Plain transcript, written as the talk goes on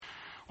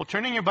Well,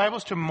 turning your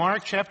Bibles to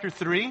Mark chapter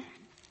 3.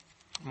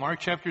 Mark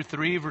chapter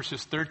 3,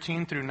 verses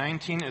 13 through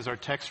 19 is our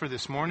text for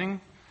this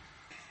morning.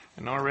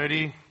 And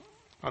already,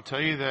 I'll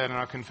tell you that, and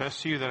I'll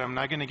confess to you that I'm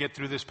not going to get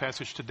through this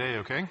passage today,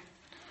 okay?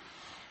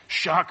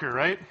 Shocker,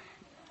 right?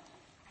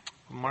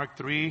 Mark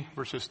 3,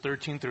 verses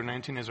 13 through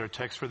 19 is our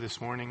text for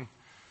this morning.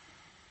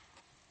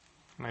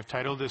 And I've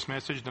titled this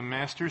message, The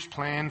Master's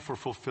Plan for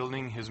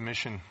Fulfilling His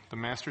Mission. The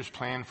Master's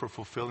Plan for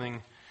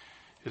Fulfilling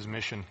His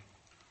Mission.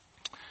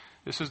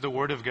 This is the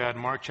Word of God,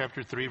 Mark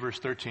chapter 3, verse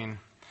 13.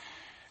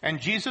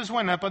 And Jesus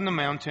went up on the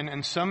mountain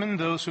and summoned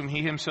those whom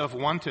he himself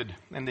wanted,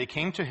 and they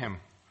came to him.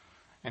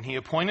 And he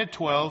appointed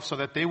 12 so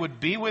that they would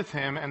be with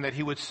him and that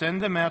he would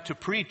send them out to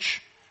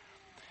preach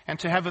and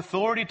to have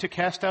authority to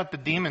cast out the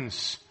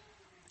demons.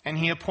 And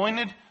he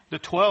appointed the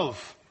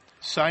 12,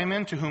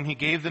 Simon, to whom he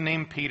gave the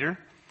name Peter,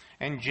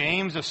 and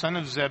James, the son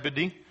of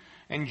Zebedee,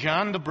 and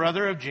John, the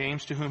brother of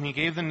James, to whom he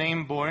gave the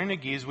name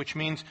Boanerges, which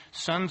means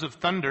sons of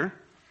thunder,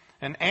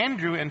 and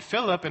Andrew and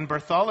Philip and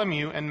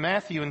Bartholomew and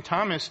Matthew and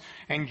Thomas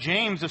and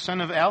James the son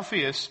of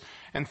Alphaeus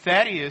and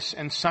Thaddeus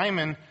and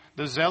Simon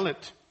the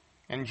Zealot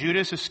and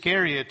Judas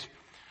Iscariot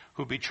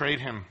who betrayed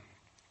him.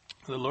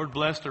 The Lord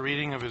bless the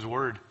reading of His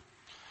Word.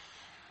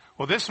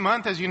 Well, this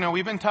month, as you know,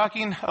 we've been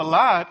talking a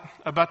lot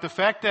about the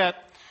fact that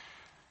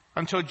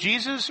until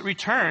Jesus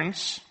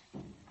returns,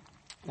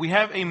 we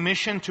have a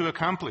mission to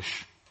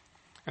accomplish.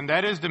 And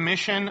that is the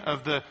mission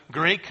of the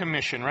Great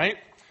Commission, right?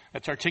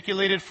 That's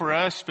articulated for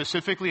us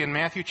specifically in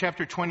Matthew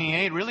chapter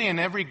 28, really in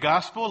every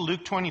gospel,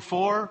 Luke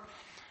 24,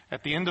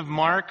 at the end of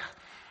Mark,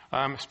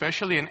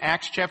 especially in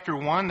Acts chapter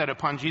 1, that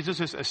upon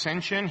Jesus'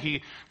 ascension,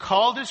 He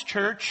called His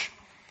church,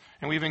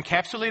 and we've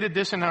encapsulated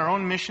this in our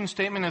own mission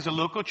statement as a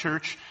local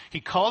church.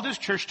 He called His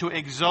church to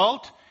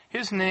exalt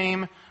His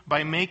name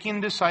by making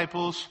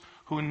disciples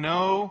who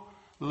know,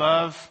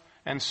 love,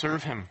 and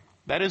serve Him.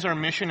 That is our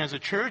mission as a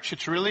church.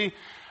 It's really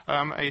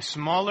a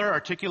smaller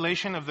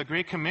articulation of the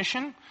Great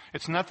Commission.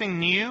 It's nothing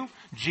new.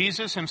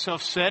 Jesus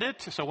Himself said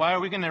it, so why are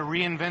we going to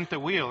reinvent the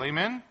wheel?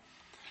 Amen?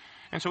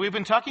 And so we've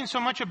been talking so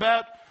much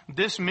about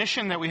this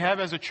mission that we have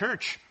as a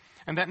church,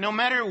 and that no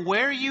matter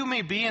where you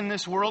may be in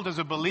this world as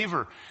a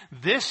believer,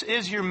 this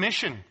is your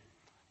mission,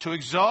 to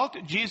exalt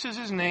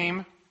Jesus'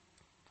 name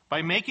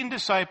by making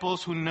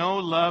disciples who know,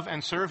 love,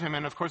 and serve Him.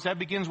 And of course that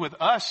begins with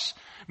us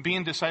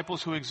being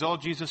disciples who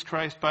exalt Jesus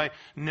Christ by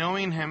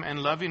knowing Him and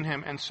loving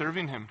Him and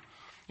serving Him.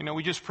 You know,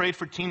 we just prayed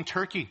for Team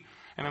Turkey,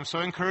 and I'm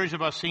so encouraged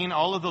about seeing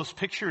all of those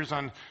pictures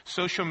on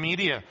social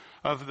media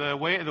of the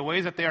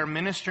ways that they are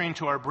ministering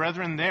to our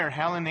brethren there.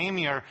 Hal and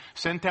Amy are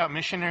sent out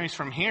missionaries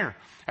from here,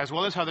 as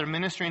well as how they're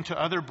ministering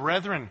to other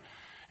brethren.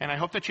 And I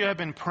hope that you have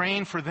been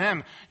praying for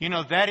them. You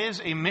know, that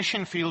is a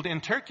mission field in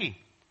Turkey,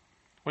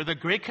 where the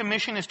Great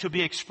Commission is to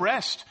be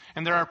expressed.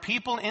 And there are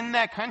people in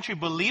that country,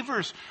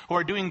 believers, who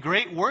are doing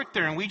great work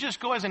there. And we just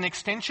go as an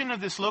extension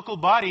of this local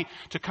body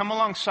to come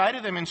alongside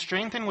of them and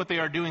strengthen what they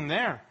are doing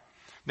there.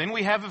 Then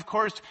we have, of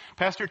course,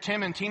 Pastor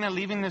Tim and Tina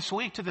leaving this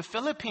week to the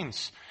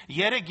Philippines,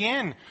 yet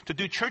again, to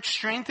do church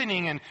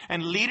strengthening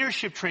and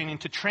leadership training,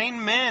 to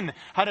train men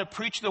how to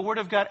preach the Word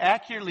of God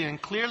accurately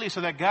and clearly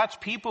so that God's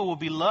people will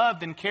be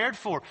loved and cared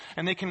for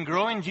and they can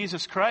grow in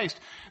Jesus Christ.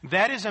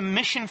 That is a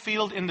mission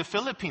field in the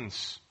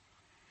Philippines.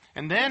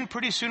 And then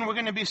pretty soon we're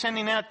going to be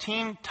sending out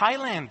Team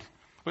Thailand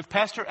with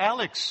Pastor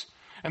Alex.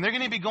 And they're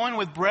going to be going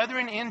with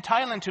brethren in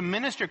Thailand to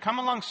minister, come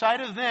alongside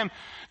of them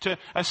to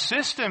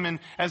assist them. And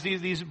as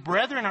these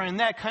brethren are in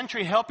that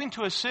country, helping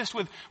to assist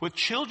with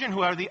children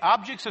who are the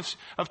objects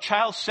of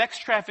child sex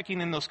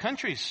trafficking in those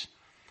countries.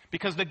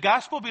 Because the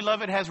gospel,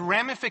 beloved, has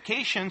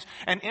ramifications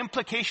and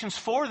implications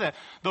for that.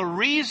 The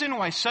reason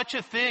why such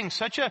a thing,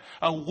 such a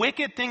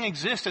wicked thing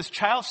exists as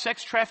child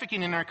sex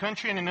trafficking in our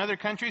country and in other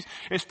countries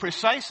is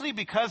precisely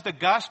because the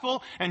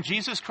gospel and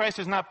Jesus Christ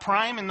is not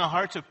prime in the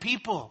hearts of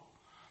people.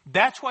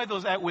 That's why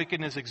that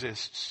wickedness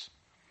exists.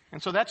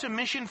 And so that's a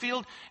mission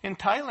field in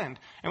Thailand.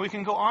 And we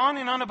can go on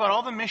and on about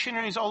all the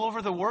missionaries all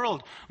over the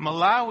world.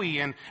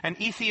 Malawi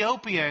and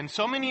Ethiopia and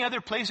so many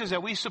other places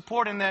that we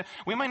support and that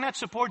we might not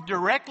support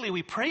directly,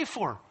 we pray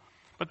for.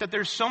 But that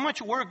there's so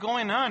much work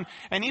going on.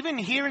 And even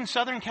here in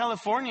Southern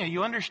California,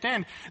 you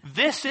understand,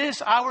 this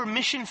is our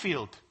mission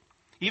field.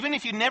 Even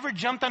if you never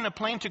jumped on a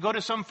plane to go to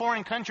some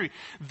foreign country,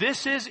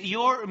 this is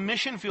your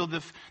mission field.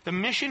 The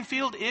mission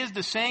field is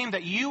the same,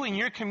 that you in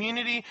your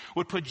community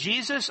would put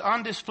Jesus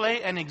on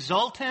display and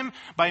exalt Him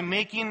by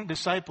making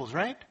disciples,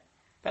 right?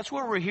 That's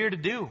what we're here to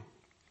do.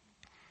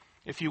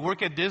 If you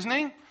work at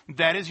Disney,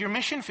 that is your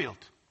mission field.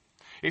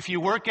 If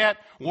you work at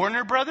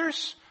Warner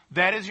Brothers,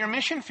 that is your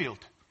mission field.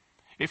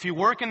 If you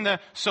work in the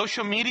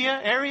social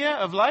media area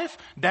of life,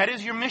 that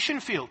is your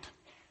mission field.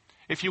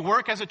 If you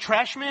work as a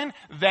trash man,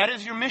 that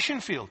is your mission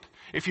field.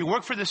 If you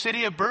work for the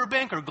city of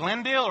Burbank or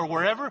Glendale or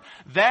wherever,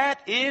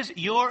 that is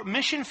your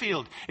mission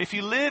field. If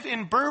you live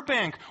in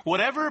Burbank,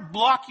 whatever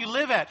block you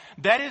live at,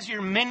 that is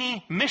your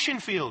mini mission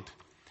field.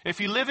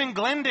 If you live in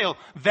Glendale,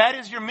 that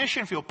is your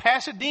mission field.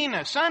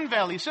 Pasadena, Sun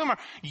Valley, Silmar,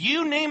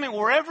 you name it,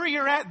 wherever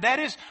you're at, that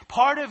is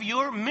part of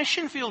your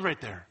mission field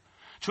right there.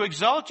 To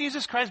exalt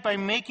Jesus Christ by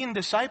making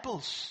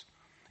disciples.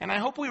 And I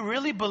hope we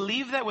really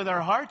believe that with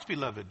our hearts,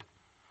 beloved.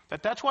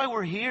 That's why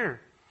we're here.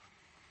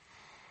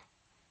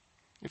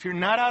 If you're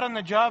not out on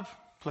the job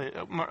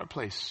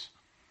place,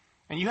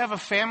 and you have a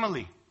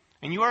family,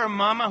 and you are a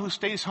mama who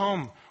stays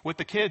home with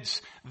the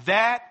kids,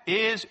 that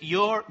is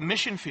your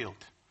mission field.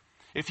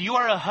 If you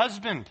are a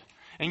husband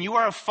and you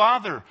are a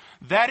father,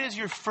 that is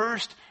your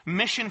first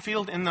mission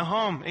field in the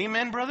home.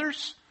 Amen,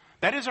 brothers?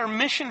 That is our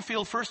mission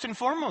field first and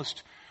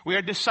foremost. We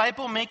are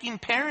disciple-making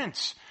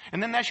parents.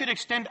 And then that should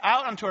extend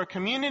out onto our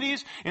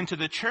communities, into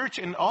the church,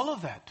 and all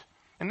of that.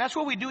 And that's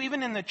what we do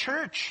even in the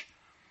church.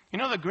 You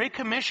know, the Great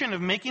Commission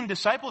of making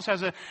disciples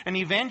has an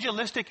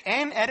evangelistic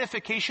and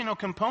edificational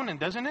component,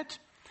 doesn't it?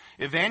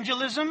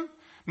 Evangelism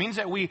means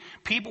that we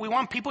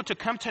want people to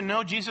come to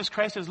know Jesus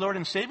Christ as Lord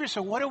and Savior.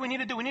 So what do we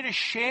need to do? We need to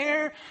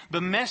share the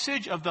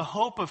message of the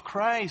hope of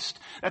Christ.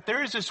 That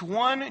there is this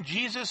one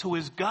Jesus who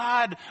is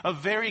God, a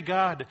very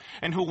God,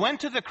 and who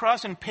went to the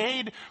cross and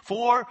paid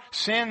for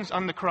sins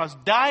on the cross,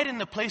 died in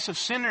the place of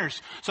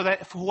sinners, so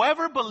that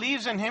whoever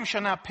believes in him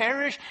shall not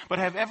perish, but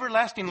have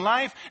everlasting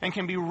life, and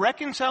can be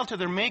reconciled to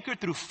their Maker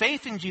through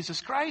faith in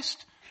Jesus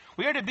Christ.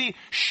 We are to be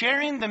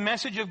sharing the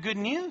message of good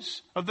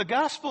news, of the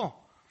gospel.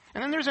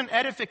 And then there's an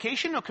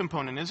edificational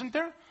component, isn't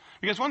there?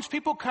 Because once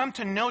people come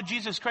to know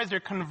Jesus Christ, they're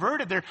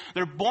converted,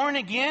 they're born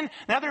again.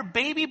 Now they're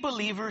baby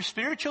believers,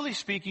 spiritually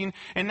speaking,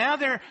 and now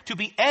they're to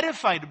be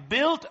edified,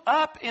 built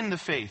up in the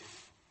faith.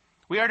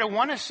 We are to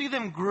want to see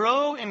them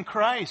grow in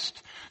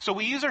Christ. So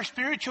we use our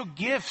spiritual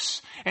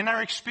gifts and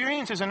our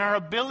experiences and our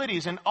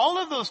abilities and all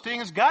of those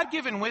things,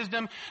 God-given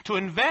wisdom, to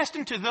invest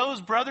into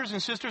those brothers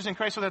and sisters in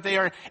Christ so that they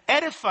are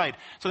edified,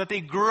 so that they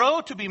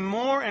grow to be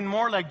more and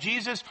more like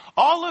Jesus,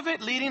 all of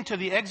it leading to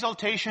the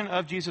exaltation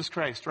of Jesus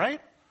Christ,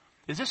 right?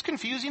 Is this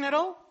confusing at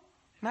all?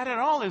 Not at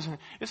all, isn't it?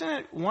 Isn't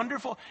it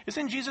wonderful?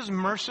 Isn't Jesus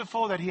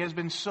merciful that he has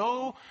been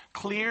so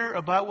clear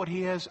about what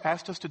he has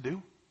asked us to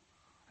do?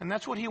 And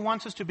that's what he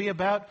wants us to be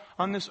about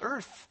on this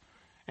earth.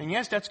 And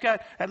yes,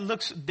 that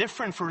looks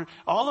different for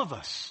all of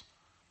us.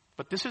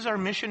 But this is our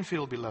mission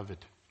field, beloved.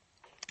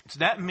 It's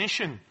that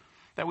mission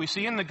that we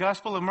see in the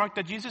Gospel of Mark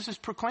that Jesus is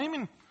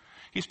proclaiming.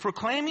 He's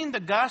proclaiming the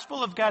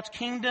gospel of God's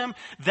kingdom.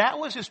 That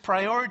was his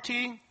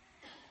priority.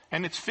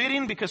 And it's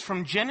fitting because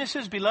from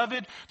Genesis,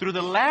 beloved, through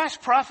the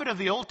last prophet of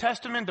the Old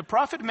Testament, the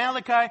prophet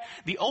Malachi,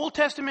 the Old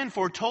Testament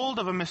foretold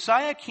of a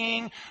Messiah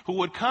king who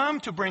would come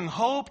to bring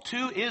hope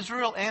to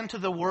Israel and to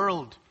the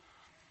world.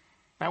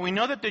 Now we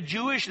know that the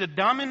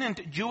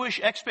dominant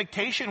Jewish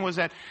expectation was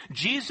that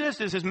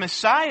Jesus is his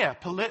Messiah,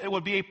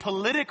 would be a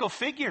political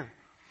figure.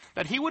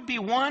 That he would be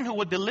one who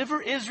would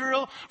deliver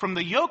Israel from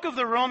the yoke of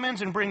the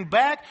Romans and bring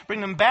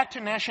them back to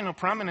national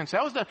prominence.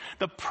 That was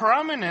the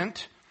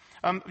prominent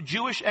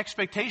Jewish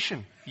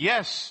expectation.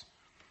 Yes.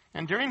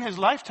 And during his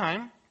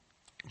lifetime,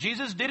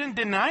 Jesus didn't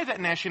deny that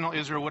national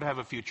Israel would have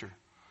a future.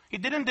 He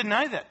didn't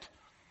deny that.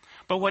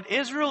 But what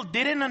Israel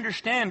didn't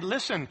understand,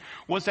 listen,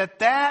 was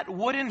that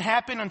wouldn't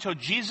happen until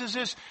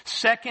Jesus'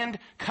 second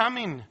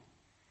coming.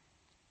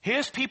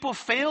 His people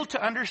failed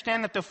to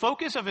understand that the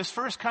focus of his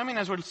first coming,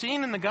 as we're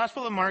seeing in the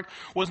Gospel of Mark,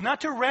 was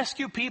not to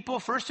rescue people,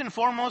 first and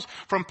foremost,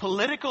 from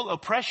political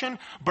oppression,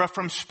 but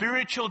from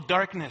spiritual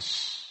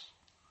darkness.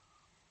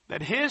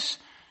 That his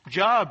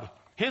job,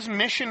 his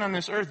mission on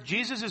this earth,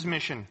 Jesus'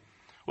 mission,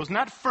 was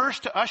not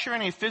first to usher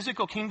in a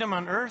physical kingdom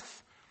on earth,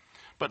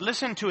 but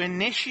listen, to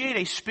initiate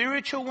a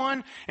spiritual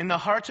one in the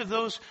hearts of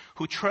those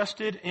who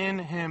trusted in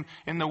him.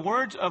 In the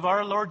words of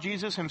our Lord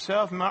Jesus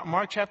himself,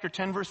 Mark chapter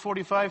 10, verse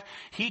 45,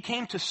 he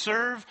came to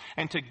serve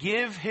and to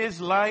give his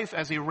life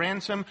as a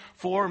ransom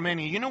for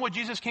many. You know what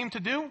Jesus came to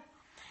do?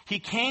 He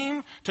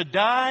came to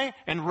die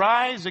and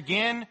rise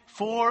again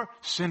for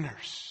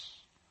sinners.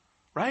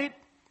 Right?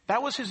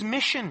 That was his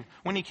mission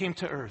when he came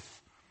to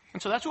earth.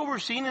 And so that's what we're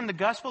seeing in the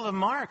Gospel of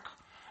Mark.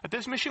 That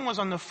this mission was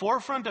on the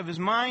forefront of his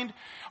mind.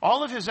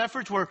 All of his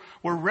efforts were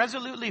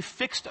resolutely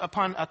fixed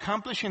upon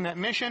accomplishing that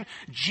mission.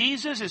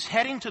 Jesus is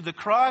heading to the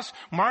cross.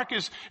 Mark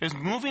is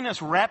moving us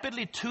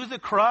rapidly to the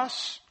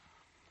cross.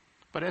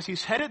 But as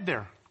he's headed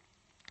there,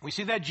 we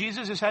see that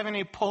Jesus is having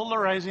a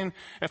polarizing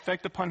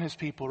effect upon his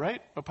people,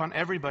 right? Upon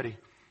everybody.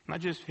 Not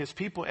just his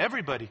people,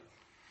 everybody.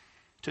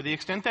 To the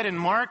extent that in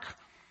Mark,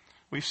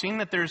 we've seen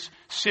that there's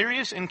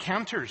serious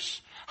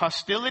encounters,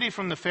 hostility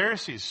from the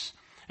Pharisees.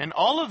 And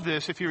all of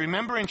this, if you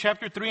remember in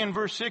chapter 3 and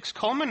verse 6,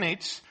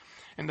 culminates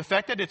in the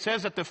fact that it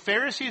says that the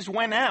Pharisees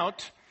went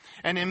out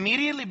and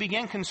immediately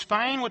began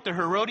conspiring with the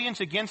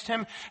Herodians against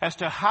him as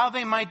to how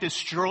they might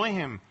destroy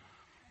him.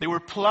 They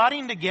were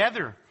plotting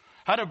together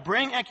how to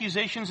bring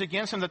accusations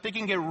against him that they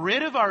can get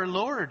rid of our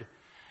Lord.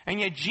 And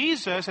yet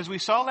Jesus, as we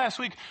saw last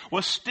week,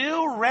 was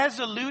still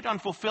resolute on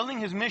fulfilling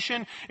his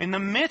mission in the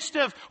midst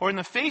of, or in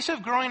the face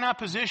of growing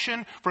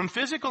opposition from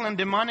physical and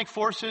demonic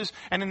forces,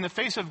 and in the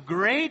face of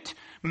great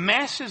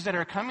masses that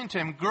are coming to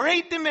him.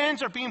 Great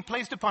demands are being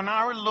placed upon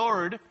our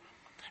Lord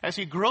as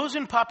he grows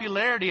in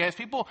popularity, as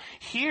people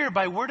hear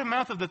by word of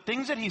mouth of the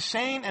things that he's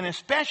saying, and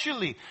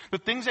especially the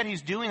things that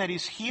he's doing, that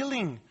he's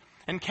healing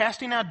and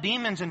casting out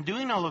demons and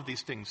doing all of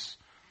these things.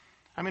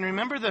 I mean,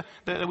 remember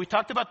we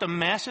talked about the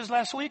masses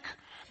last week?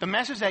 The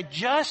masses that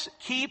just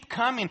keep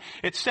coming.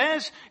 It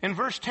says in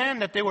verse 10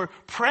 that they were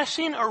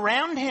pressing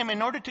around him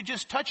in order to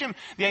just touch him.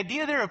 The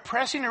idea there of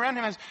pressing around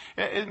him,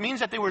 it means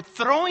that they were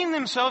throwing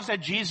themselves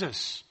at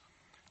Jesus.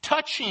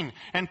 Touching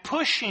and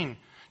pushing.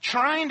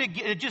 Trying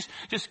to just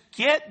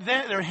get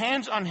their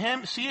hands on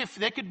him. See if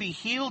they could be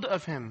healed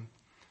of him.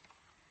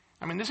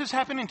 I mean, this is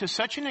happening to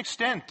such an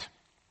extent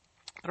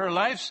that our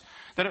lives,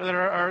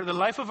 the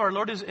life of our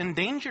Lord is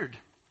endangered.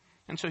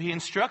 And so he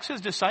instructs his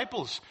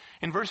disciples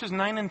in verses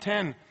 9 and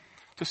 10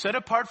 to set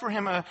apart for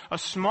him a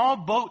small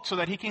boat so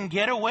that he can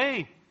get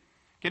away,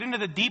 get into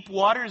the deep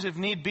waters if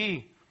need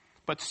be,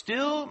 but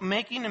still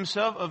making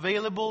himself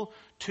available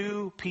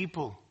to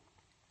people.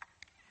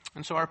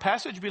 And so our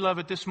passage,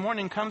 beloved, this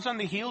morning comes on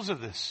the heels of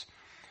this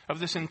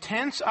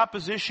intense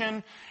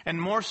opposition,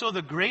 and more so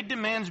the great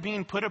demands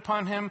being put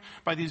upon him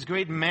by these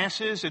great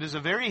masses. It is a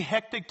very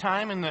hectic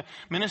time in the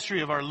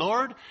ministry of our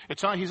Lord.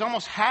 He's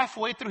almost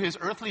halfway through his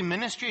earthly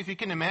ministry, if you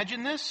can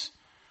imagine this.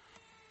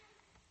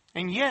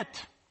 And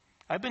yet,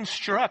 I've been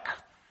struck.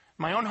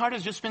 My own heart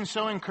has just been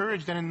so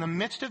encouraged that in the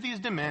midst of these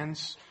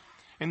demands,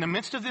 in the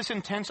midst of this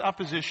intense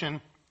opposition,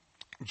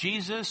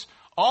 Jesus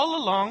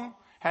all along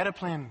had a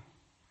plan.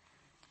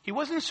 He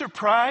wasn't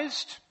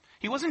surprised.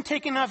 He wasn't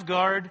taken off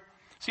guard.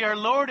 See, our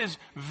Lord is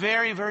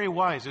very, very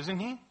wise, isn't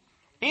he?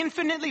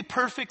 Infinitely,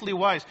 perfectly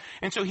wise.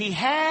 And so he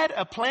had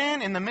a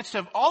plan in the midst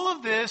of all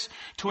of this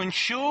to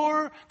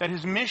ensure that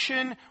his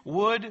mission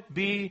would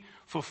be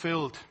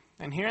fulfilled.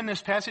 And here in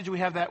this passage, we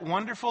have that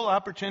wonderful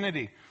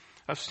opportunity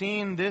of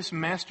seeing this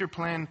master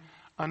plan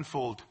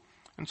unfold.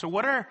 And so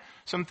what are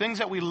some things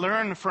that we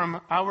learn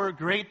from our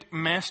great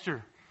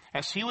master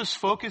as he was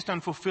focused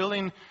on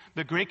fulfilling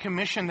the Great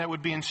Commission that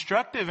would be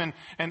instructive and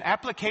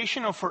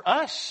applicational for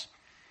us?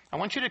 I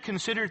want you to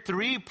consider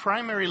three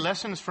primary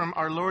lessons from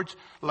our Lord's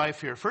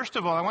life here. First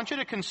of all, I want you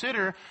to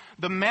consider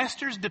the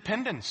master's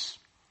dependence.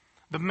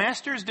 The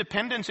master's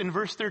dependence in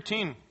verse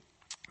 13.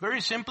 Very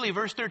simply,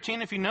 verse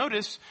 13, if you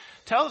notice,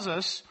 tells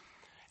us,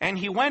 and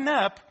he went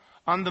up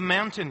on the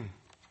mountain.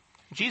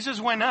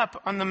 Jesus went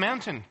up on the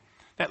mountain.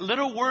 That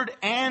little word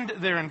 "and"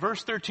 there in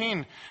verse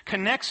 13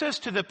 connects us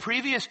to the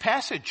previous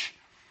passage.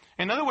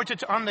 In other words,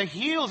 it's on the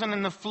heels and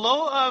in the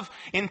flow of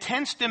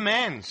intense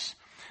demands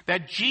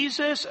that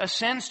Jesus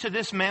ascends to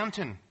this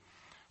mountain.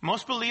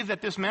 Most believe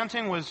that this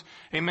mountain was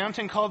a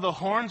mountain called the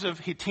Horns of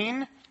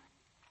Hittin,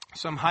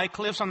 some high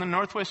cliffs on the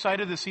northwest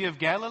side of the Sea of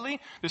Galilee.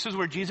 This is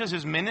where Jesus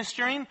is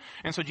ministering.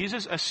 And so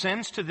Jesus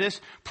ascends to this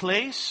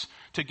place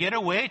to get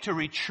away, to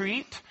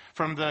retreat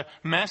from the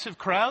massive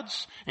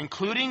crowds,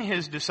 including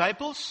his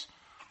disciples.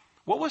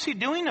 What was he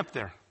doing up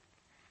there?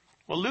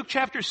 Well, Luke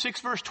chapter 6,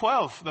 verse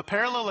 12, the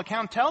parallel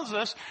account tells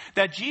us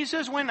that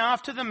Jesus went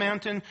off to the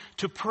mountain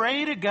to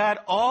pray to God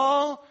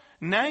all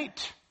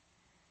night.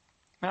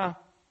 Now,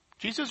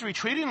 Jesus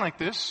retreating like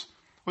this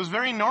was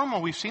very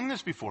normal. We've seen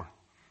this before.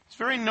 It's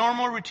very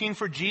normal routine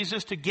for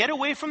Jesus to get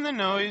away from the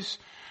noise,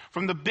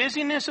 from the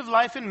busyness of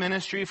life and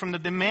ministry, from the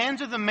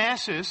demands of the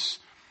masses.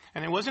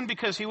 And it wasn't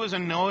because he was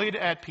annoyed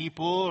at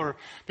people or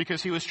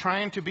because he was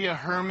trying to be a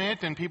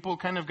hermit and people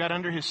kind of got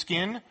under his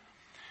skin.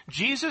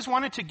 Jesus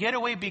wanted to get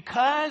away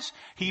because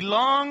he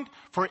longed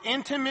for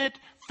intimate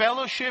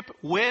fellowship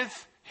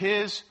with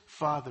his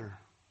Father.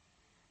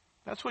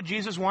 That's what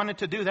Jesus wanted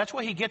to do. That's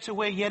why he gets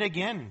away yet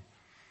again.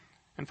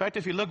 In fact,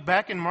 if you look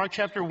back in Mark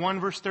chapter 1,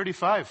 verse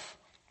 35,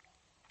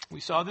 we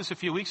saw this a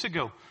few weeks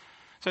ago.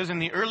 It says, in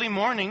the early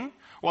morning,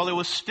 while it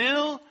was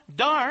still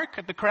dark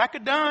at the crack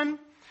of dawn,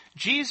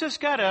 Jesus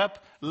got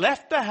up,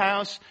 left the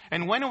house,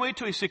 and went away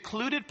to a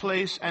secluded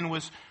place and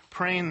was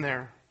praying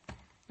there.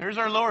 There's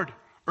our Lord.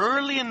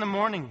 Early in the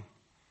morning,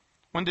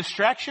 when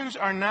distractions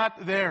are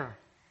not there,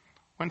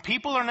 when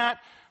people are not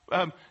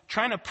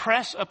trying to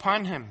press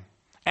upon him,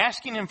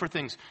 asking him for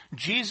things,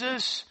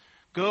 Jesus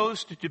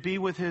goes to be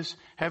with his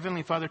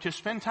heavenly Father, to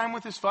spend time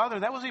with his Father.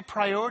 That was a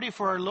priority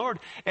for our Lord,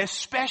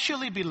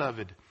 especially,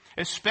 beloved,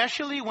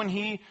 especially when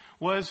he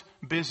was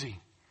busy,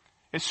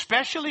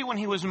 especially when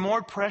he was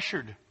more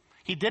pressured.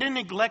 He didn't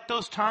neglect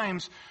those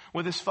times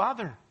with his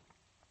Father.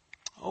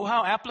 Oh,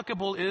 how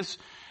applicable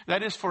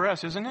that is for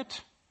us, isn't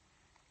it?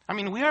 I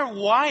mean, we are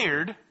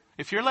wired,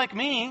 if you're like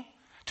me,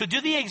 to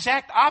do the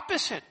exact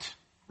opposite,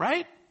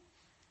 right?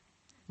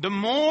 The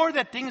more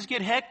that things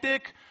get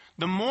hectic,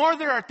 the more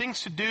there are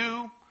things to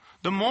do,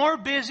 the more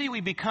busy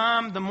we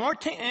become, the more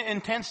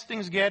intense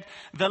things get,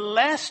 the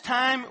less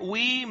time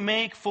we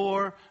make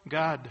for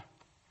God.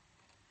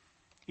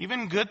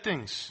 Even good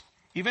things,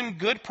 even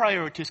good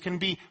priorities can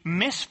be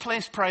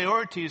misplaced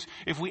priorities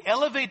if we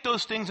elevate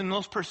those things and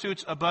those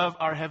pursuits above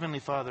our Heavenly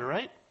Father,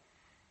 right?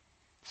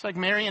 It's like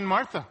Mary and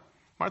Martha.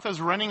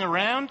 Martha's running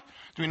around,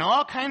 doing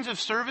all kinds of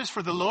service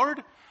for the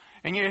Lord.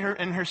 And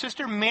her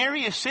sister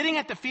Mary is sitting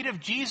at the feet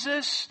of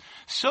Jesus,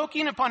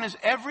 soaking upon his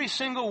every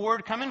single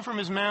word coming from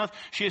his mouth.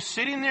 She is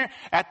sitting there.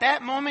 At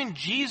that moment,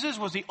 Jesus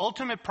was the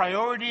ultimate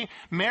priority.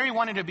 Mary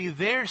wanted to be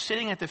there,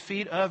 sitting at the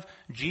feet of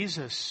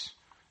Jesus.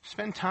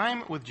 Spend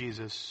time with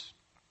Jesus.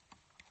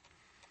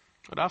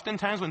 But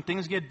oftentimes when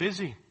things get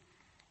busy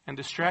and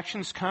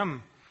distractions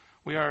come,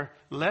 we are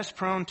less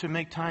prone to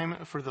make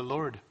time for the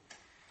Lord.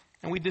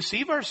 And we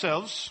deceive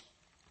ourselves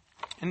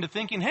into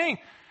thinking,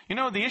 hey,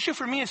 the issue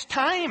for me is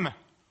time.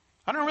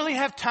 I don't really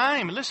have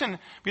time. Listen,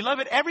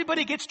 beloved,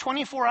 everybody gets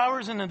 24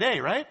 hours in a day,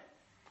 right?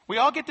 We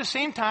all get the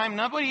same time.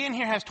 Nobody in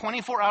here has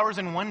 24 hours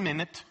and 1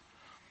 minute,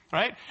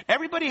 right?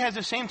 Everybody has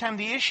the same time.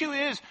 The issue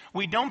is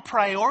we don't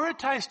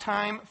prioritize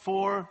time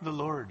for the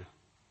Lord.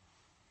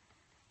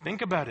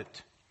 Think about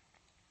it.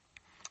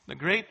 The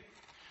great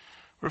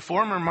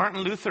reformer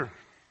Martin Luther,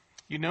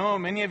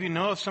 many of you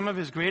know of some of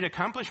his great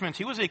accomplishments.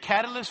 He was a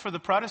catalyst for the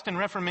Protestant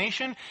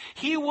Reformation.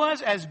 He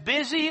was as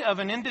busy of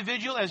an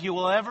individual as you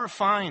will ever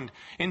find.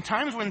 In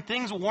times when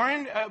things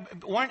weren't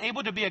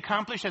able to be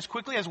accomplished as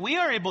quickly as we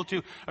are able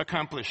to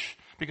accomplish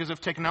because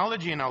of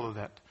technology and all of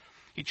that.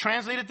 He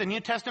translated the New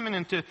Testament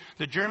into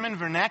the German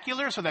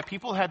vernacular so that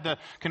people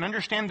can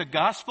understand the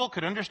gospel,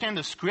 could understand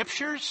the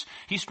scriptures.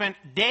 He spent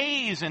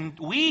days and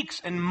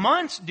weeks and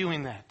months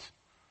doing that.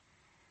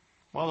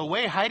 While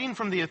away hiding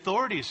from the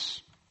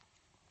authorities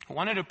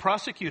wanted to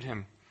prosecute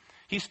him.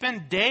 He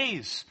spent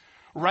days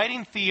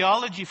writing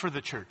theology for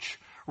the church,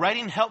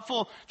 writing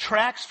helpful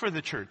tracts for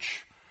the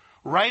church,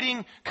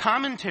 writing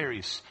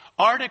commentaries,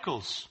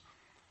 articles,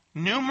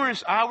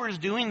 numerous hours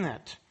doing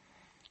that.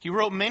 He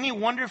wrote many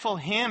wonderful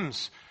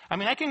hymns.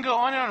 I can go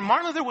on and on.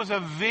 Martin Luther was a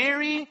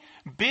very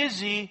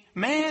busy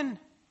man.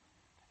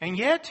 And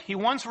yet, he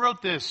once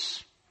wrote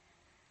this: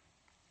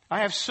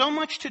 I have so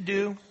much to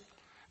do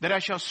that I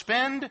shall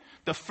spend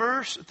the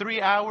first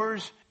 3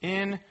 hours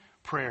in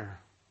prayer.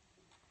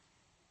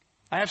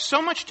 I have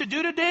so much to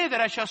do today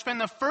that I shall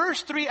spend the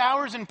first 3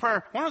 hours in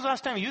prayer. When was the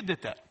last time you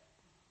did that?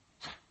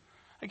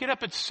 I get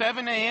up at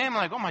 7 a.m.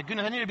 I'm like, oh my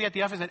goodness, I need to be at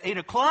the office at 8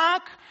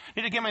 o'clock.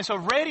 Need to get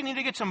myself ready. Need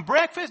to get some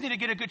breakfast. Need to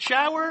get a good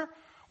shower.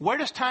 Where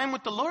does time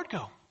with the Lord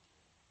go?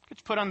 It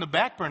gets put on the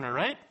back burner,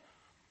 right?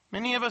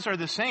 Many of us are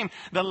the same.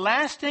 The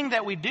last thing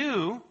that we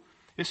do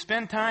is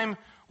spend time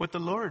with the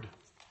Lord.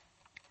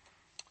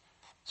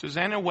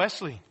 Susanna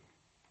Wesley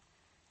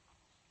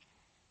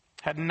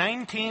had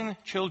 19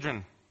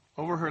 children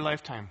over her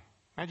lifetime.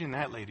 Imagine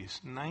that, ladies.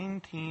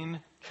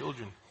 19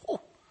 children. Oh.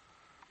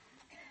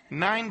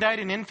 9 died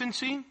in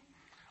infancy.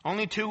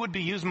 Only 2 would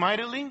be used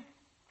mightily.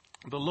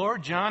 The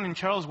Lord, John and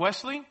Charles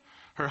Wesley.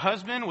 Her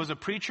husband was a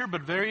preacher,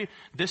 but very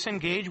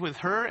disengaged with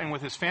her and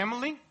with his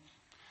family.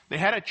 They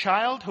had a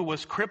child who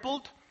was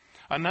crippled.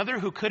 Another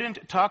who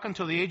couldn't talk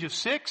until the age of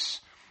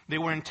 6. They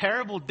were in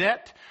terrible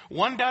debt.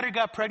 One daughter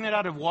got pregnant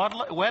out of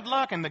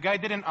wedlock, and the guy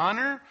didn't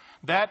honor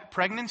that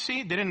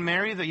pregnancy, didn't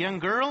marry the young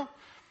girl.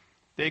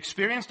 They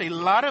experienced a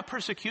lot of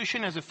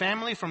persecution as a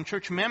family from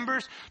church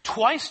members.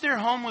 Twice their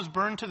home was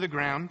burned to the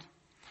ground.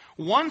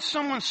 Once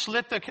someone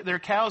slit their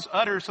cow's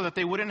udder so that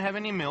they wouldn't have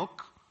any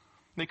milk.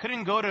 They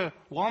couldn't go to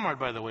Walmart,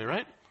 by the way,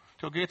 right?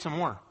 To get some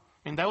more.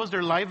 That was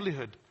their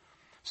livelihood.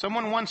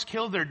 Someone once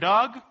killed their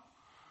dog.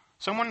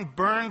 Someone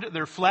burned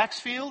their flax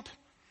field.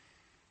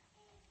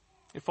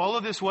 If all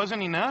of this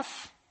wasn't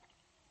enough,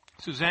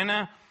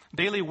 Susanna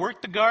daily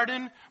worked the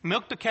garden,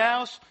 milked the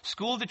cows,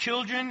 schooled the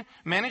children,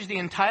 managed the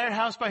entire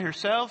house by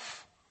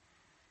herself.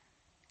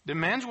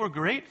 Demands were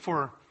great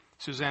for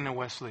Susanna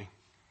Wesley.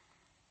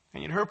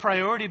 And yet her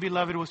priority,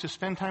 beloved, was to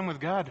spend time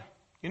with God.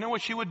 You know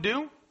what she would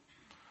do?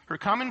 Her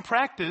common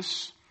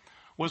practice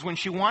was when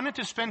she wanted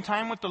to spend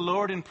time with the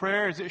Lord in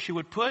prayer, is that she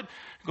would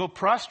go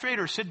prostrate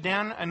or sit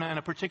down in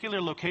a particular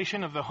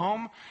location of the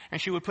home, and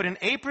she would put an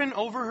apron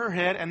over her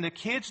head, and the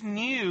kids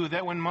knew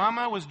that when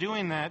Mama was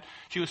doing that,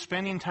 she was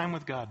spending time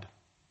with God.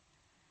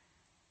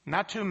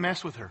 Not to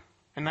mess with her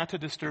and not to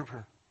disturb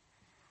her.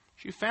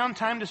 She found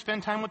time to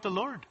spend time with the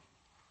Lord.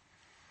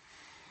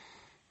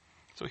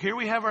 So here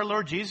we have our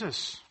Lord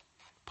Jesus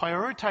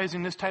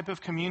prioritizing this type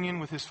of communion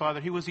with his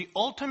Father. He was the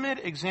ultimate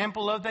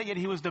example of that, yet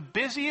he was the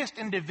busiest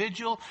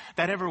individual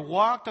that ever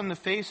walked on the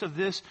face of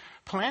this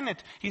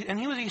planet.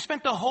 He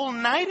spent the whole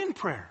night in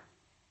prayer.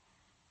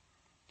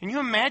 Can you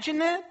imagine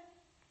that?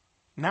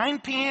 9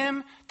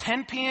 p.m.,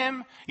 10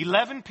 p.m.,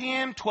 11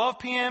 p.m., 12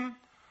 p.m.,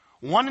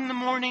 1 in the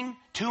morning,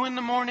 2 in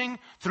the morning,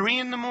 3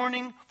 in the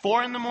morning,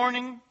 4 in the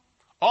morning,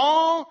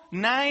 all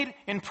night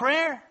in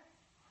prayer.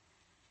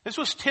 This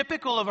was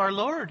typical of our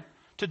Lord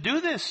to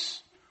do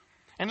this.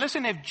 And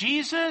listen, if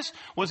Jesus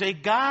was a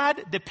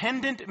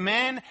God-dependent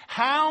man,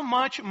 how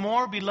much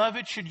more,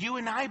 beloved, should you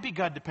and I be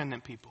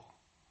God-dependent people?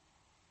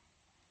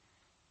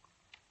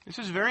 This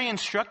is very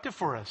instructive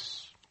for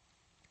us.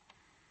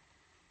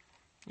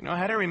 I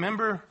had to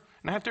remember,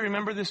 and I have to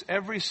remember this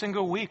every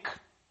single week.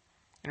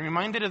 And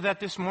reminded of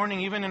that this morning,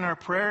 even in our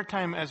prayer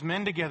time as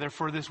men together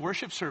for this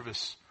worship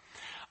service.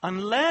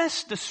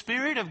 Unless the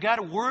Spirit of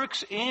God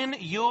works in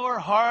your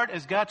heart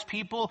as God's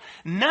people,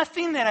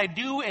 nothing that I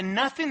do and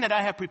nothing that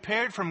I have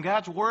prepared from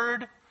God's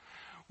Word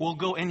will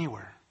go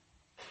anywhere.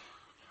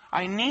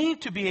 I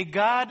need to be a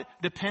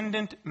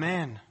God-dependent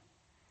man.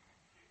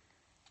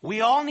 We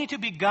all need to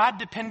be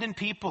God-dependent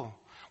people.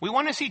 We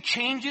want to see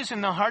changes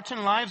in the hearts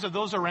and lives of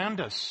those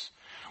around us.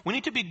 We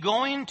need to be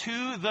going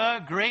to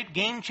the great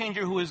game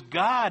changer who is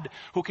God,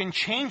 who can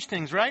change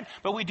things, right?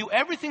 But we do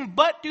everything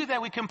but do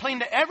that. We complain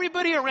to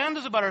everybody around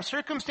us about our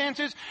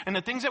circumstances and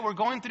the things that we're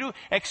going through,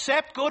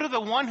 except go to the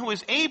one who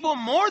is able,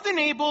 more than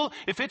able,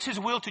 if it's his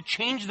will, to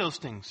change those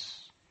things.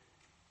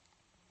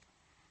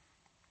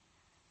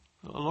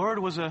 The Lord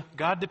was a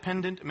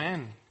God-dependent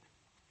man.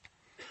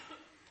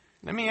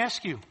 Let me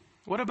ask you,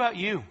 what about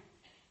you?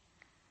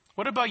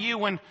 What about you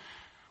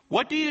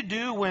what do you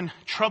do when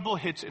trouble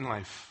hits in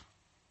life?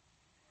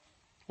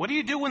 What do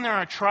you do when there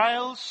are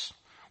trials?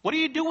 What do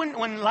you do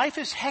when life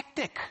is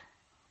hectic?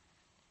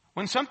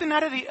 When something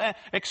out of the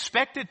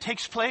expected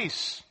takes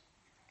place,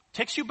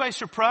 takes you by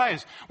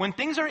surprise, when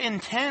things are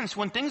intense,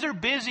 when things are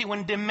busy,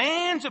 when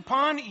demands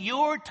upon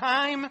your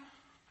time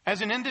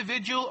as an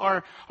individual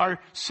are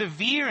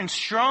severe and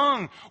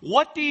strong,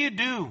 what do you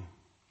do?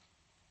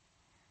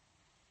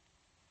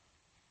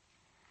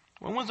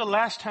 When was the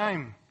last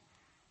time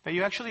that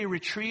you actually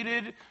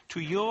retreated to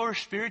your,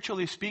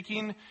 spiritually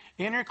speaking,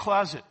 inner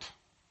closet,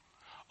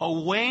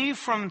 away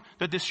from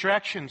the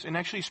distractions, and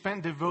actually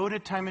spent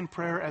devoted time in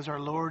prayer as our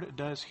Lord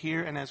does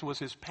here and as was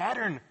his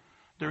pattern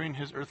during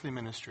his earthly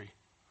ministry?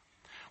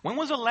 When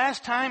was the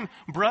last time,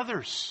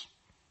 brothers,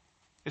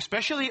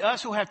 especially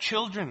us who have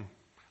children,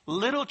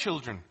 little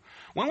children,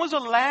 when was the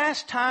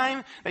last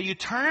time that you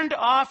turned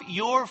off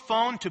your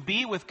phone to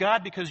be with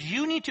God because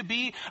you need to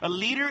be a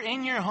leader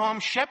in your home,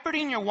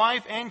 shepherding your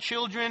wife and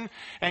children,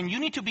 and you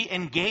need to be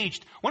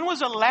engaged? When was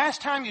the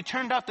last time you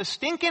turned off the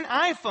stinking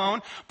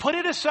iPhone, put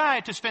it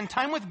aside to spend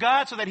time with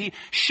God so that he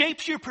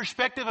shapes your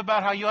perspective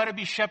about how you ought to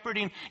be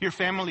shepherding your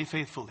family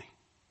faithfully?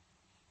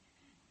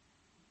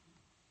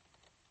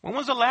 When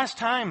was the last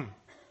time,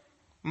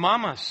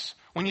 mamas,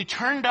 when you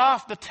turned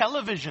off the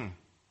television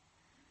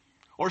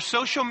or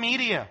social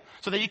media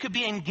so that you could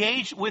be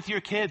engaged with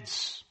your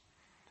kids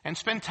and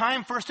spend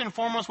time first and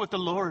foremost with the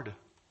Lord?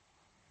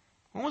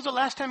 When was the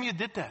last time you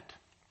did that?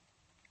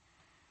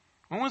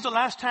 When was the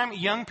last time,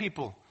 young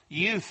people,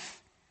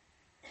 youth,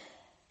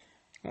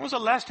 when was the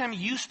last time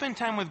you spent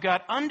time with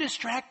God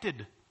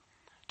undistracted,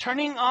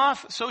 turning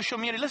off social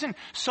media? Listen,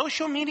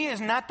 social media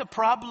is not the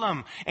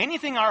problem.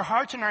 Anything our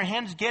hearts and our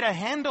hands get a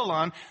handle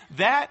on,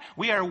 that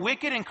we are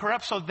wicked and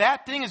corrupt, so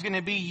that thing is going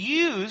to be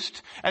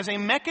used as a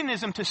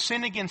mechanism to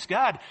sin against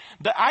God.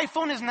 The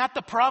iPhone is not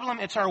the problem.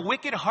 It's our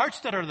wicked hearts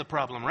that are the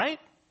problem, right?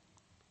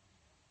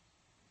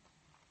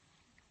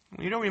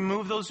 We don't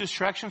remove those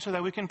distractions so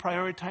that we can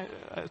prioritize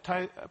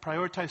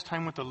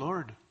time with the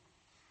Lord.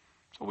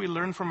 So we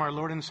learn from our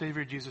Lord and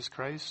Savior Jesus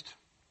Christ.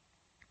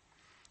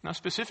 Now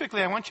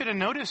specifically, I want you to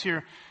notice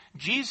here,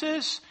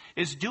 Jesus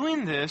is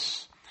doing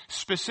this,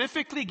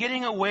 specifically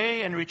getting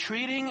away and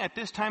retreating at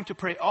this time to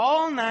pray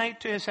all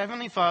night to his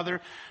Heavenly Father,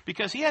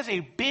 because he has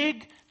a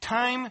big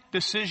time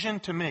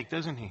decision to make,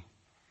 doesn't he?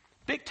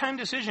 Big time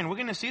decision. We're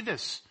going to see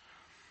this.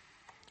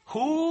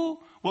 Who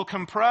will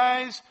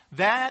comprise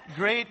that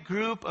great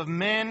group of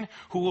men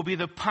who will be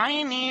the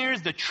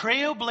pioneers, the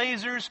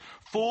trailblazers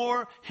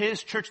for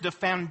his church, the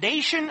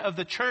foundation of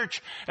the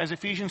church, as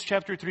Ephesians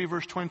chapter 3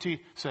 verse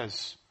 20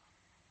 says.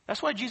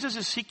 That's why Jesus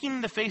is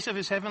seeking the face of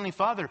his Heavenly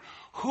Father.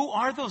 Who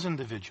are those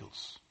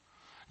individuals?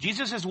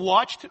 Jesus has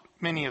watched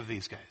many of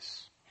these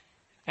guys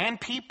and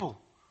people.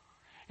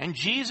 And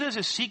Jesus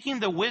is seeking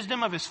the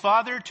wisdom of his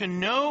Father to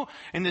know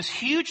in this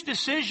huge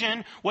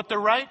decision what the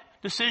right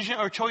decision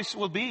or choice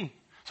will be.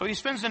 So he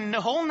spends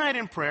the whole night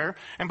in prayer,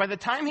 and by the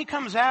time he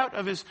comes out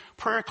of his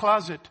prayer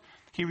closet,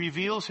 he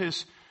reveals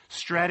his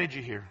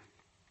strategy here.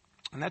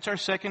 And that's our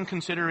second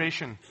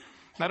consideration.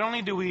 Not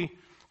only do we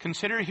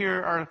consider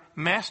here our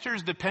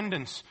master's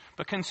dependence,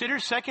 but consider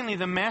secondly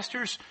the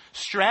master's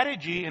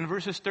strategy in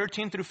verses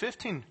 13 through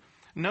 15.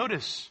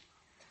 Notice,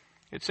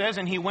 it says,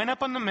 "And he went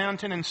up on the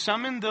mountain and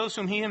summoned those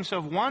whom he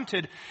himself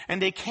wanted,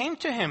 and they came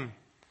to him.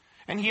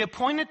 And he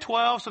appointed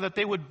 12 so that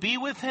they would be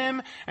with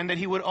him, and that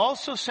he would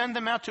also send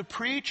them out to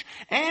preach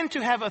and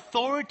to have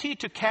authority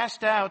to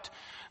cast out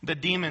the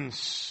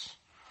demons."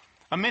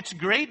 Amidst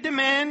great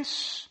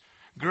demands,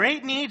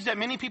 great needs that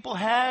many people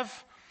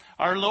have,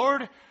 our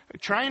Lord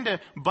trying to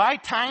buy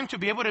time to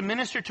be able to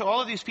minister to all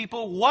of these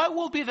people, what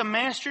will be the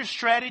master's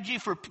strategy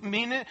for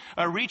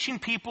reaching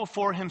people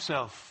for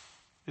himself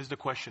is the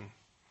question.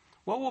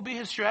 What will be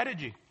his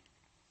strategy?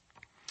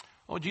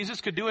 Oh,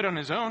 Jesus could do it on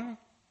his own.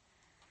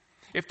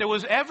 If there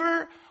was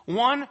ever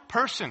one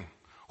person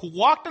who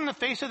walked on the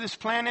face of this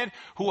planet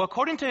who,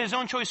 according to his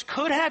own choice,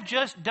 could have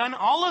just done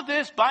all of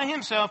this by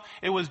himself,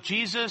 it was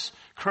Jesus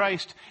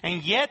Christ.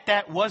 And yet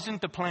that wasn't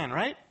the plan,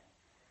 right?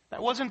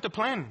 That wasn't the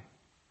plan.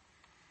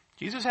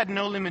 Jesus had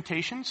no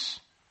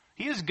limitations.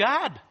 He is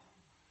God.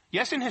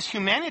 Yes, in his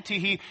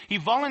humanity, he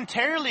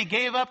voluntarily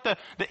gave up the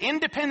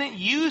independent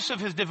use of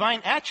his divine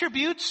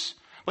attributes,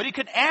 but he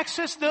could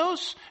access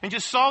those and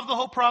just solve the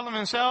whole problem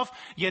himself.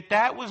 Yet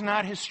that was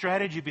not his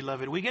strategy,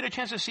 beloved. We get a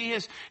chance to see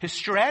his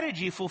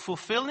strategy for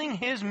fulfilling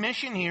his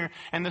mission here.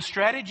 And the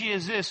strategy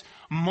is this: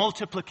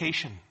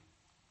 multiplication.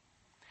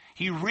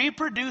 He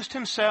reproduced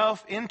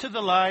himself into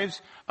the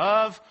lives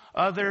of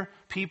other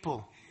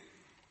people.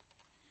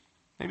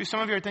 Maybe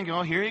some of you are thinking,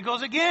 oh, here he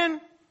goes again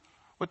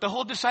with the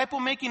whole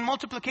disciple-making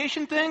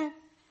multiplication thing.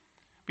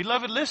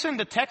 Beloved, listen,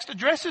 the text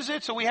addresses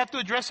it, so we have to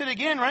address it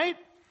again, right?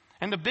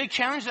 And the big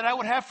challenge that I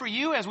would have for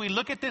you as we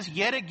look at this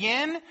yet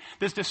again,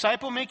 this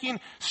disciple-making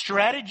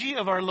strategy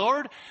of our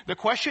Lord, the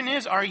question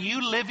is, are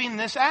you living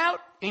this out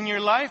in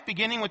your life,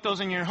 beginning with those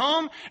in your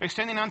home,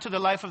 extending onto the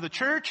life of the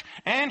church,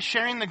 and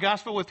sharing the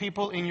gospel with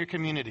people in your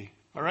community?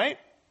 All right?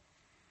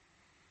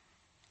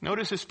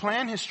 Notice his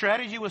plan, his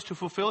strategy was to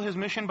fulfill his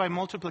mission by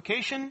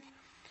multiplication.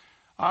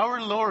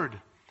 Our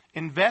Lord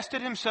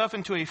invested himself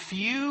into a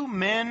few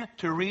men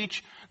to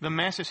reach the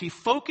masses. He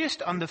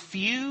focused on the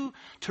few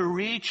to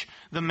reach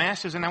the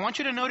masses. And I want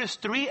you to notice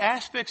three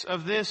aspects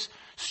of this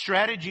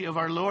strategy of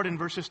our Lord in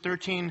verses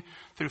 13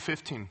 through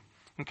 15.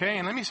 Okay,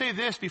 and let me say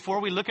this before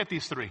we look at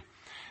these three.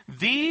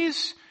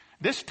 This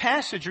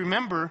passage,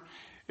 remember,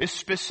 is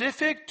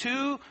specific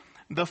to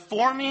the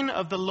forming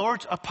of the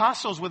Lord's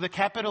apostles with a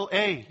capital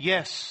A.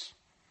 Yes.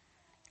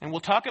 And we'll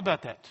talk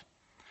about that.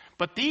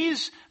 But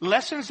these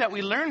lessons that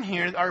we learn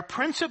here are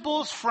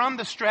principles from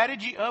the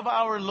strategy of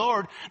our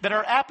Lord that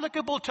are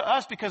applicable to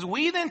us, because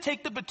we then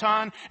take the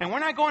baton and we're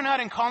not going out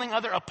and calling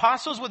other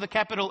apostles with a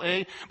capital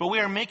A, but we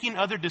are making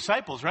other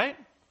disciples, right?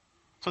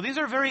 So these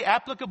are very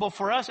applicable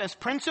for us as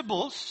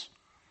principles,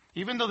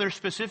 even though they're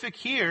specific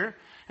here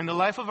in the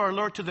life of our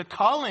Lord to the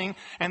calling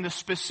and the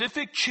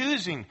specific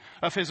choosing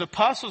of his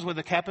apostles with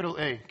a capital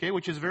A, okay,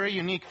 which is very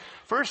unique.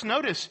 First,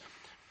 notice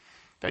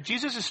that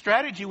Jesus'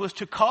 strategy was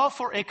to call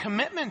for a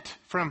commitment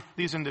from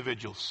these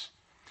individuals.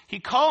 He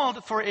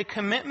called for a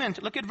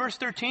commitment. Look at verse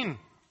 13.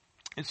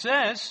 It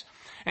says,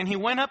 and he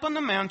went up on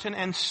the mountain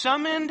and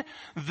summoned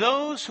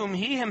those whom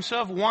he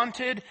himself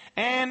wanted,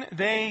 and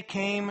they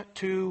came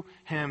to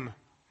him.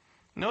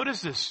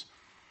 Notice this.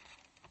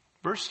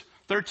 Verse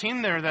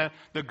 13 there,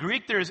 the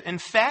Greek there is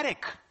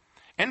emphatic,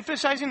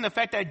 emphasizing the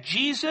fact that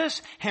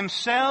Jesus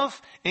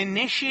himself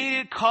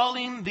initiated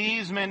calling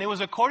these men. It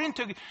was according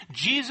to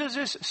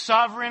Jesus'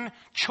 sovereign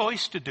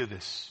choice to do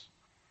this.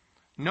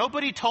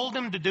 Nobody told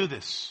him to do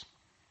this.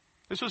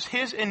 This was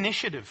his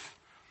initiative.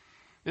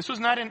 This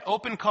was not an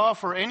open call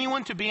for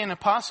anyone to be an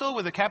apostle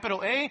with a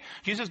capital A.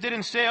 Jesus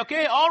didn't say,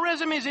 okay, all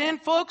resumes in,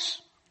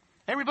 folks.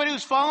 Everybody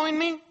who's following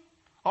me,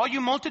 all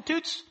you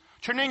multitudes,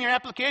 turn in your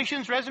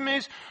applications,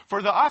 resumes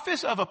for the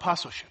office of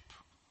apostleship.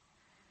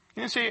 He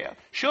didn't say,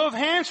 show of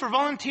hands for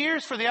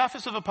volunteers for the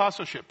office of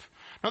apostleship.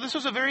 No, this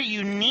was a very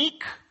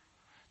unique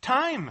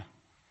time.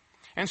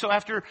 And so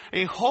after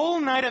a whole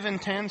night of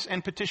intense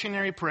and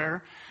petitionary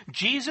prayer,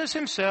 Jesus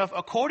himself,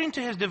 according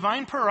to his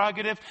divine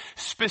prerogative,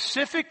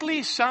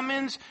 specifically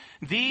summons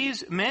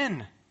these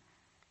men.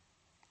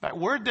 That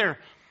word there,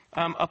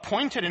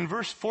 appointed in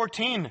verse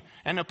 14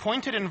 and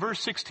appointed in verse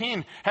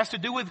 16, has to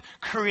do with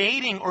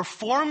creating or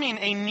forming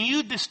a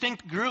new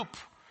distinct group.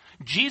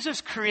 Jesus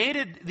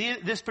created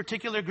this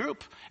particular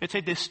group. It's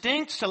a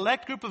distinct,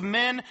 select group of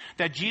men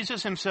that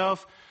Jesus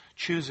himself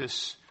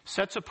chooses,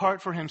 sets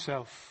apart for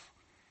himself.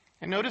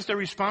 And notice the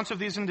response of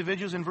these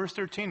individuals in verse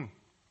 13.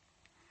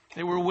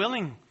 They were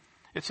willing.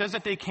 It says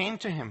that they came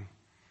to him.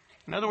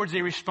 In other words,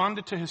 they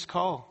responded to his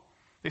call.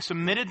 They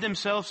submitted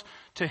themselves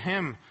to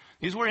him.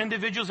 These were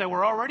individuals that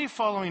were already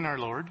following our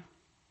Lord.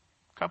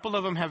 A couple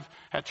of them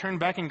had turned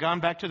back and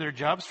gone back to their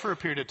jobs for a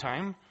period of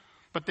time.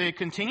 But they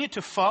continued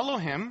to follow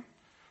him.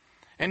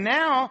 And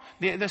now,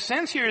 the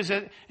sense here is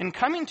that in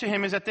coming to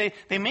him is that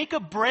they make a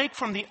break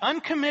from the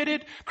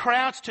uncommitted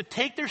crowds to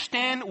take their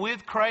stand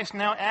with Christ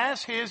now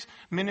as his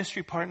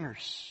ministry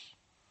partners.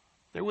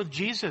 They're with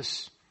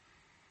Jesus.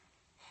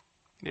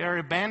 They are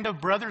a band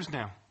of brothers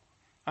now,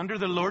 under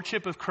the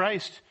lordship of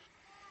Christ.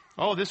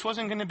 Oh, this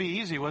wasn't going to be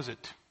easy, was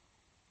it?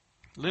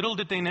 Little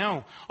did they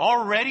know.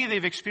 Already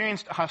they've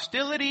experienced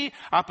hostility,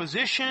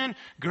 opposition,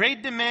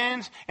 great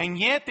demands, and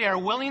yet they are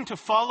willing to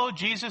follow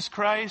Jesus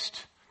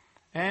Christ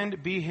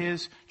and be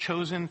his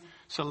chosen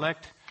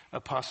select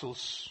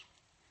apostles.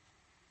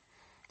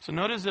 So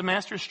notice the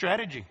master's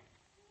strategy.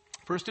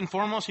 First and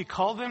foremost, he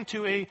called them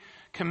to a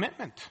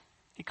commitment.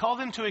 He called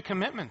them to a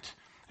commitment.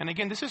 And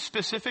again, this is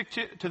specific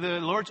to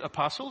the Lord's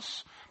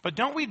apostles. But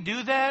don't we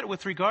do that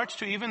with regards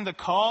to even the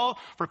call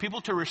for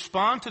people to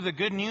respond to the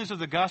good news of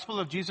the gospel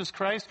of Jesus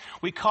Christ?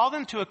 We call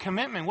them to a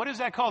commitment. What is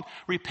that called?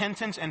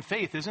 Repentance and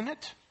faith, isn't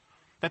it?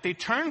 That they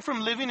turn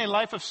from living a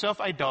life of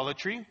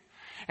self-idolatry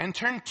and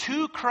turn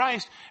to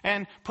Christ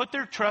and put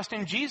their trust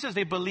in Jesus.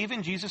 They believe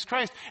in Jesus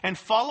Christ and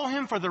follow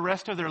him for the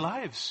rest of their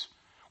lives.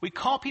 We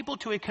call people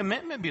to a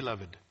commitment,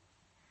 beloved.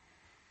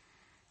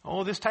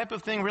 Oh, this type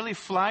of thing really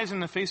flies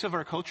in the face of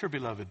our culture,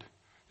 beloved.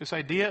 This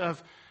idea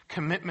of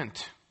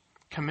commitment.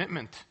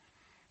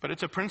 But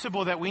it's a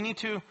principle that we need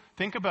to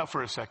think about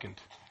for a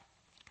second.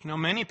 You know,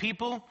 many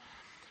people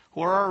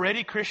who are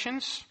already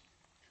Christians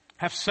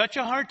have such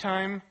a hard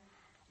time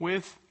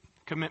with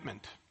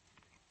commitment.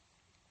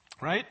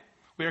 Right?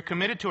 We are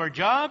committed to our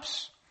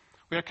jobs.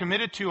 We are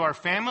committed to our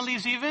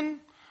families even.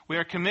 We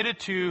are committed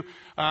to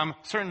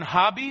certain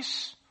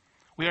hobbies.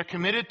 We are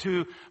committed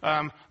to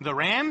the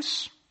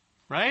Rams.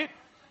 Right?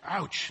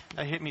 Ouch.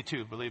 That hit me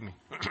too, believe me.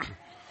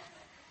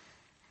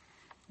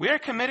 We are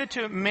committed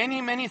to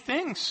many, many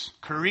things.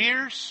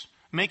 Careers,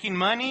 making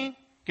money,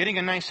 getting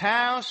a nice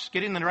house,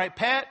 getting the right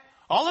pet,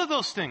 all of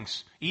those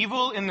things.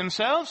 Evil in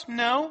themselves?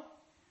 No.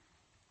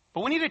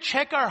 But we need to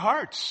check our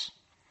hearts.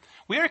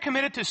 We are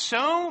committed to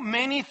so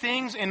many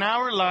things in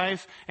our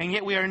life, and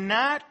yet we are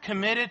not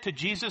committed to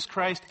Jesus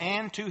Christ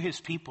and to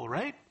His people,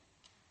 right?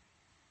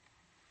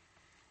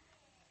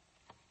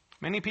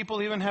 Many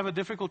people even have a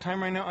difficult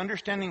time right now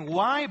understanding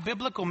why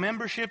biblical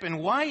membership and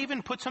why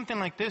even put something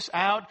like this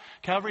out,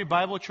 Calvary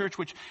Bible Church,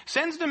 which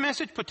sends the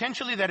message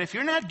potentially that if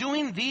you're not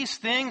doing these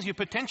things, you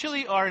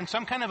potentially are in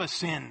some kind of a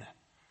sin.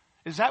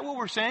 Is that what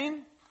we're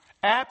saying?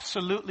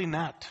 Absolutely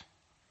not.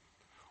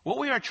 What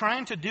we are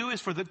trying to do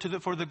is for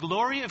the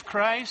glory of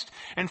Christ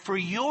and for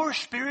your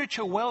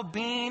spiritual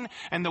well-being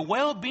and the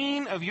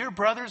well-being of your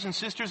brothers and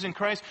sisters in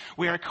Christ,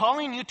 we are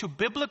calling you to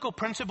biblical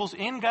principles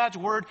in God's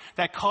Word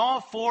that call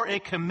for a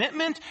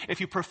commitment if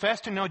you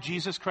profess to know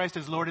Jesus Christ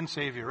as Lord and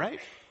Savior, right?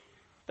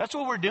 That's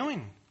what we're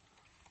doing.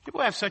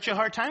 People have such a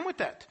hard time with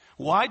that.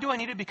 Why do I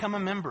need to become a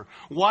member?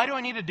 Why do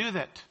I need to do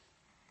that?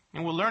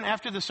 And we'll learn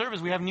after the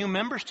service. We have new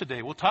members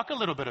today. We'll talk a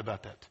little bit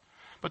about that.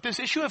 But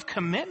this issue of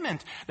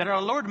commitment that our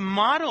Lord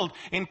modeled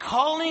in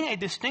calling a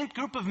distinct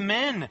group of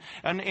men,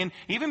 and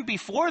even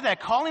before that,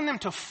 calling them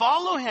to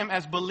follow Him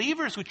as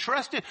believers who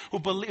trusted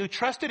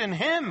in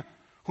Him,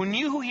 who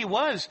knew who He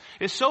was,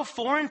 is so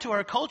foreign to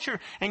our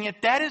culture. And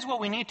yet that is what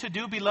we need to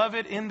do,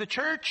 beloved, in the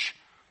church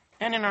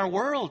and in our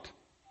world.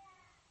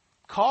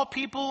 Call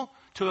people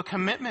to a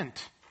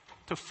commitment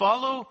to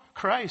follow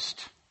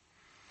Christ.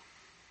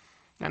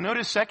 Now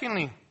notice,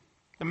 secondly,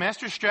 the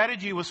master's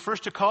strategy was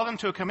first to call them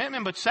to a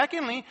commitment, but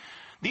secondly,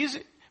 these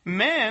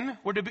men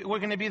were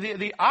going to be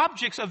the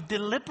objects of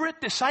deliberate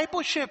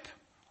discipleship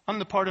on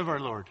the part of our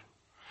Lord.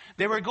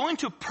 They were going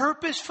to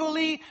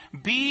purposefully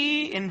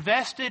be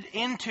invested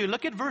into.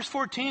 Look at verse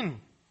 14.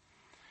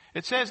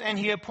 It says, and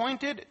He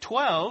appointed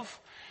 12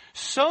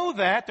 so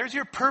that, there's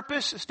your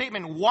purpose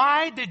statement.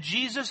 Why did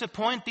Jesus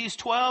appoint these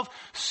 12?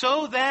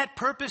 So that,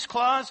 purpose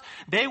clause,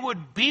 they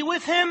would be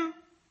with Him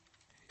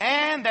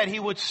and that He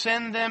would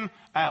send them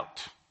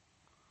out.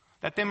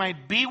 That they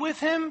might be with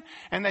Him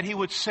and that He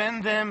would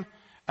send them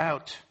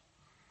out.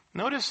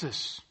 Notice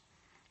this.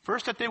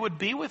 First, that they would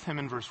be with Him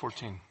in verse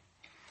 14.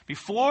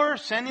 Before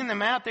sending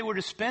them out, they were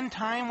to spend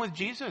time with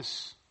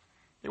Jesus.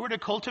 They were to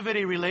cultivate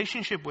a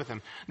relationship with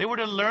Him. They were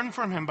to learn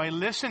from Him by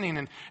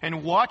listening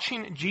and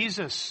watching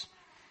Jesus.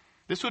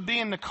 This would be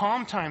in the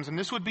calm times, and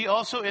this would be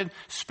also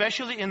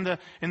especially in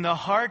the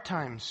hard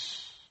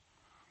times.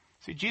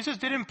 See, Jesus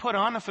didn't put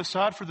on a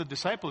facade for the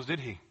disciples, did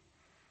He?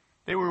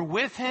 They were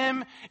with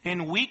Him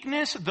in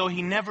weakness, though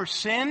He never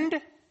sinned.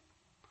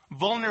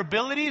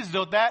 Vulnerabilities,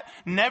 though that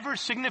never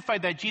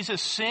signified that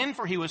Jesus sinned,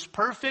 for He was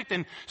perfect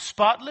and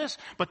spotless.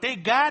 But they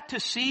got to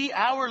see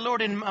our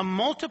Lord in a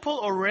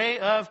multiple array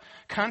of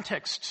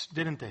contexts,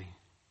 didn't they?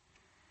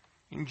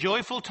 In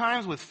joyful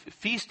times, with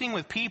feasting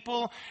with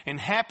people, in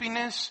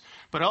happiness,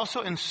 but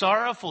also in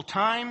sorrowful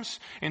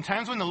times, in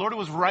times when the Lord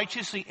was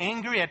righteously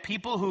angry at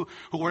people who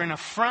were an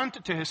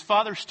affront to His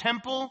Father's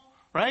temple,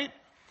 right?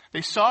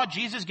 They saw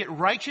Jesus get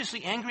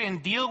righteously angry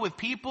and deal with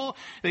people.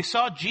 They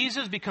saw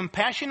Jesus be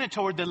compassionate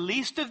toward the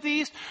least of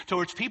these,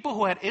 towards people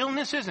who had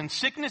illnesses and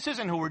sicknesses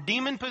and who were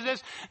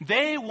demon-possessed.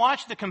 They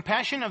watched the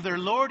compassion of their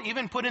Lord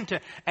even put into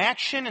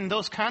action in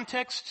those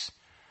contexts.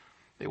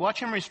 They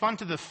watched Him respond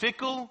to the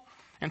fickle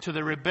and to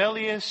the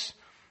rebellious.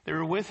 They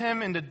were with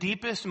Him in the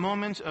deepest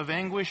moments of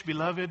anguish,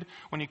 beloved,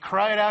 when He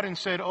cried out and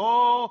said,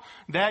 "Oh,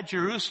 that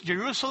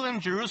Jerusalem,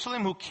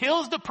 Jerusalem, who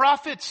kills the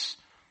prophets,"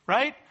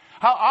 right?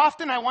 How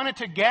often I wanted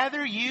to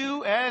gather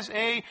you as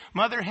a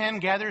mother hen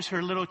gathers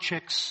her little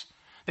chicks.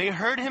 They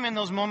heard Him in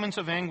those moments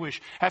of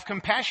anguish. Have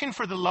compassion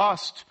for the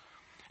lost.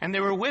 And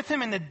they were with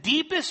Him in the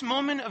deepest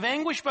moment of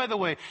anguish, by the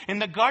way. In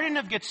the Garden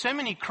of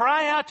Gethsemane,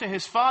 cry out to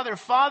His Father,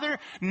 "Father,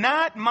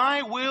 not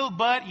my will,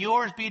 but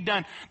yours be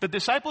done." The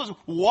disciples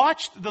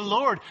watched the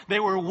Lord. They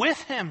were with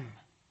Him.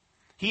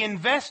 He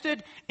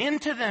invested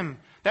into them.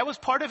 That was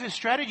part of His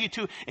strategy,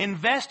 to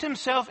invest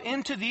Himself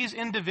into these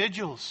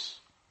individuals.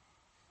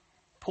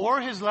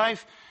 Pour His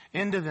life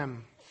into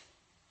them.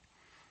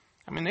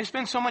 I mean, they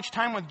spent so much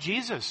time with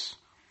Jesus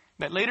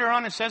that later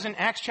on it says in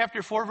Acts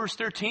chapter 4 verse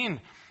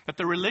 13 that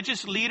the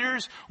religious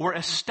leaders were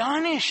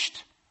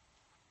astonished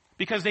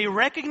because they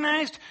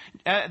recognized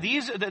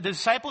the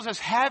disciples as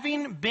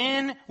having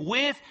been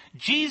with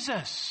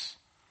Jesus.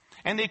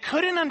 And they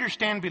couldn't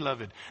understand,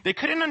 beloved. They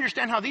couldn't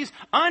understand how these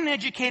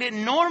uneducated,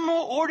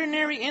 normal,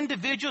 ordinary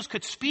individuals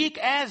could speak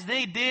as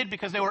they did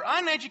because they were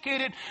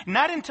uneducated,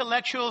 not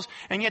intellectuals,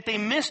 and yet they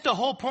missed the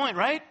whole point,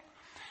 right?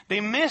 They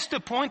missed the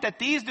point that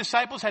these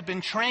disciples had been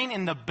trained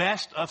in the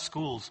best of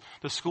schools,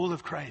 the school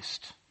of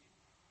Christ.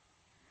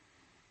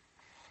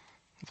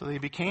 So they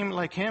became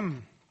like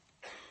Him.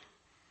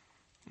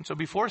 And so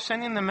before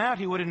sending them out,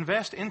 He would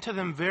invest into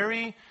them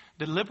very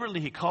deliberately.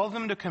 He called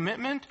them to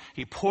commitment.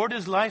 He poured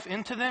His life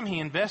into them. He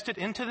invested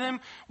into them.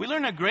 We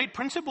learn a great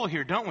principle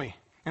here, don't we?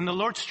 In the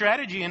Lord's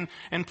strategy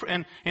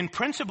and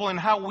principle and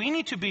how we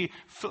need to be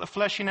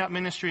fleshing out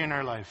ministry in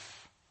our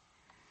life.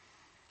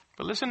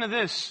 But listen to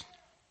this.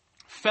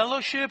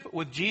 Fellowship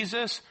with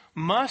Jesus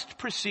must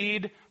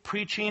precede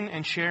preaching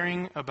and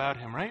sharing about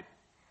him, right?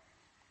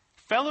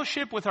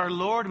 Fellowship with our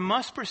Lord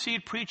must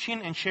precede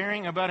preaching and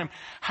sharing about him.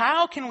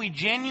 How can we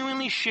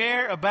genuinely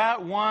share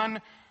about one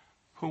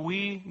who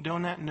we do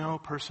not know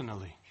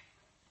personally?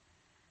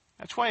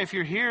 That's why if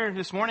you're here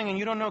this morning and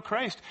you don't know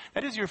Christ,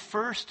 that is your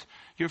first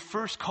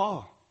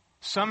call,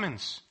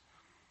 summons.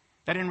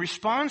 That in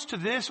response to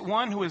this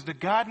one who is the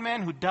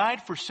God-man who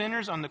died for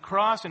sinners on the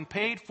cross and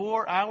paid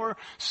for our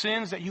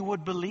sins, that you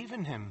would believe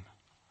in him.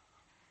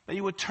 That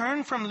you would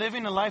turn from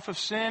living a life of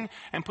sin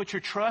and put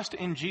your trust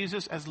in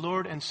Jesus as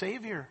Lord and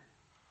Savior.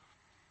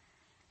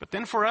 But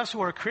then for us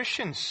who are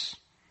Christians,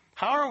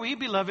 how are we,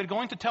 beloved,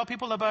 going to tell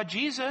people about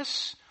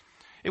Jesus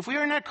if we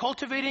are not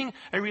cultivating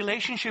a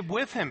relationship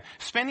with him,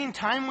 spending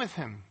time with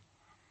him?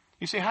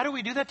 You say, how do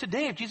we do that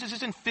today if Jesus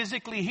isn't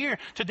physically here?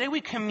 Today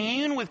we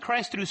commune with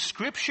Christ through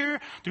Scripture,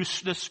 through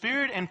the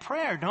Spirit and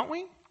prayer, don't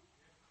we?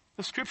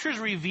 The Scriptures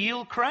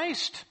reveal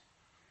Christ.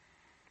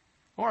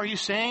 Or are you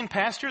saying,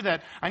 Pastor,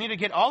 that I need to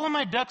get all of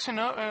my ducks in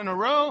a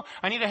row?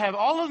 I need to have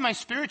all of my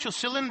spiritual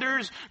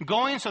cylinders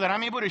going so that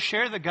I'm able to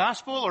share the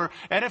gospel or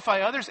edify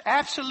others?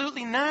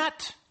 Absolutely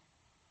not.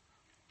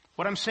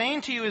 What I'm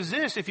saying to you is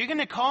this: if you're going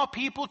to call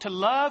people to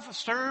love,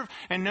 serve,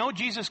 and know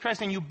Jesus Christ,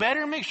 then you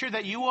better make sure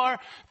that you are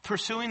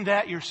pursuing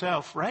that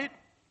yourself, right?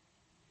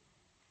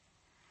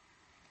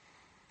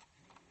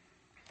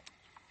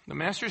 The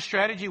Master's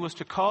strategy was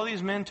to call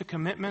these men to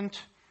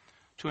commitment,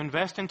 to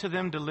invest into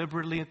them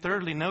deliberately. And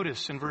thirdly,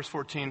 notice in verse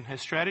 14,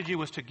 his strategy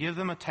was to give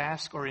them a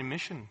task or a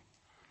mission.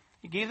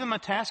 He gave them a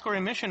task or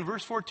a mission,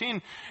 verse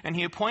 14, and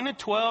he appointed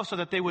 12 so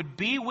that they would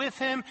be with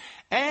him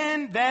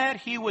and that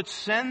he would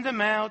send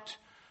them out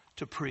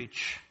to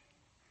preach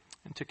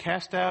and to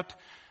cast out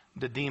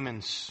the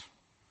demons.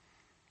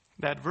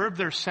 That verb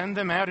there, send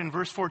them out, in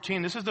verse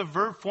 14, this is the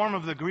verb form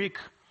of the Greek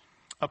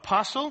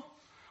apostle,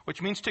 which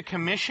means to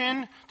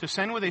commission, to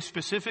send with a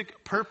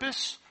specific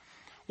purpose.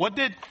 What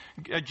did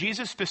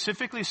Jesus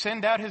specifically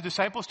send out his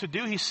disciples to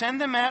do? He sent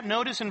them out,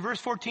 notice in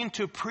verse 14,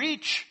 to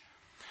preach,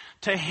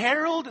 to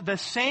herald the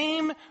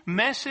same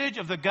message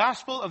of the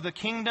gospel of the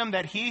kingdom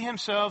that he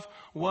himself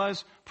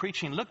was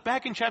preaching. Look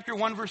back in chapter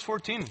 1, verse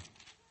 14.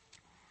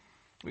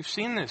 We've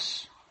seen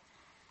this.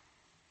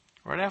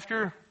 Right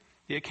after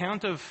the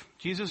account of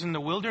Jesus in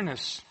the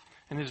wilderness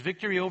and his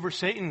victory over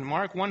Satan,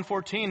 Mark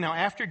 1:14. Now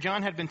after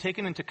John had been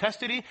taken into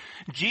custody,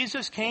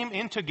 Jesus came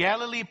into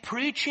Galilee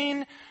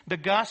preaching the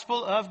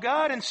gospel of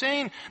God and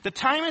saying, the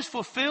time is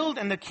fulfilled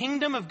and the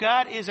kingdom of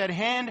God is at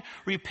hand.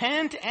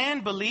 Repent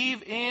and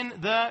believe in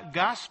the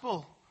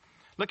gospel.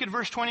 Look at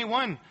verse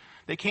 21.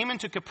 They came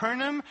into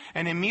Capernaum,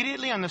 and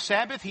immediately on the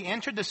Sabbath he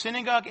entered the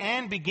synagogue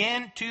and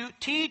began to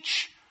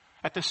teach.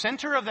 At the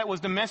center of that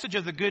was the message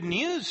of the good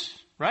news,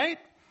 right?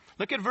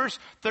 Look at verse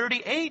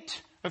 38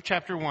 of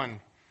chapter 1.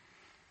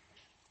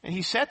 And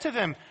he said to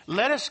them,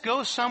 let us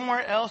go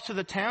somewhere else to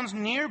the towns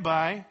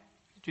nearby,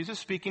 Jesus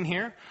speaking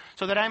here,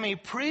 so that I may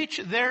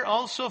preach there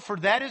also, for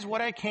that is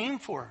what I came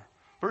for.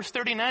 Verse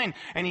 39,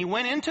 and he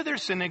went into their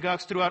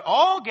synagogues throughout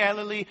all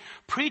Galilee,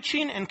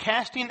 preaching and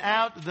casting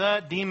out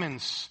the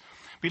demons.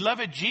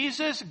 Beloved,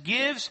 Jesus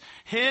gives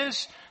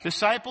his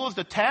disciples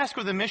the task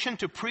or the mission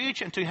to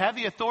preach and to have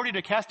the authority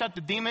to cast out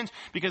the demons,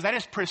 because that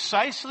is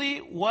precisely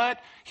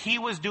what he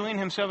was doing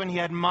himself and he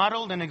had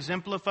modeled and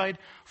exemplified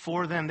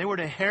for them. They were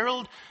to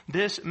herald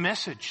this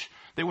message.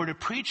 They were to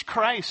preach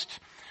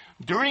Christ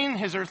during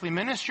his earthly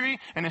ministry,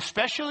 and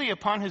especially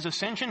upon his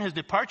ascension, his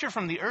departure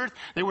from the earth.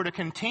 They were to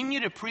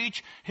continue to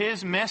preach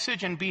his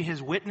message and be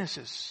his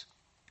witnesses.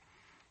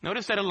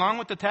 Notice that along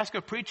with the task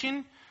of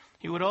preaching,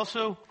 he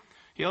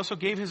also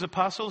gave his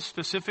apostles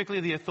specifically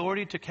the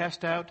authority to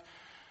cast out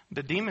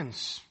the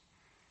demons.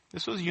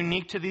 This was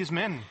unique to these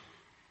men.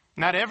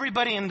 Not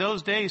everybody in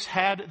those days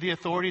had the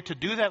authority to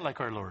do that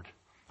like our Lord.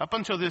 Up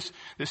until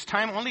this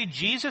time, only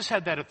Jesus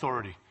had that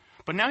authority.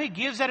 But now he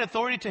gives that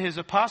authority to his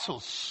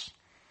apostles.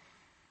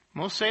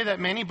 Most say that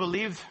many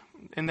believed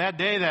in that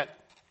day that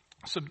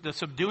the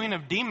subduing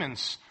of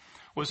demons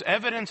was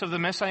evidence of the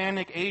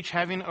Messianic age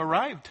having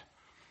arrived.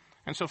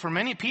 And so for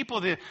many people,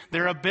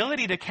 their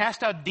ability to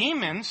cast out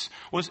demons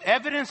was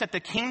evidence that the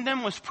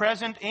kingdom was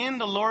present in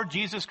the Lord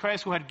Jesus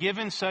Christ, who had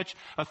given such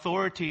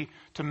authority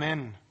to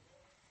men.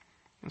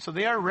 And so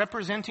they are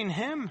representing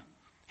him,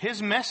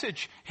 his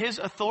message, his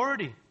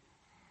authority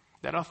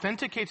that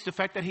authenticates the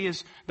fact that he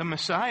is the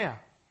Messiah.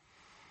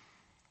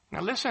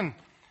 Now listen,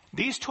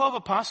 these 12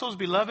 apostles,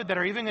 beloved, that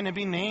are even going to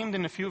be named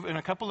in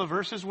a couple of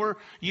verses, were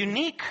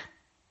unique.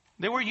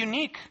 They were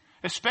unique,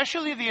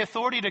 especially the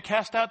authority to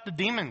cast out the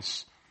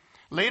demons.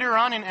 Later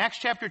on in Acts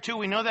chapter 2,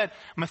 we know that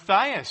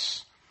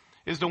Matthias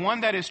is the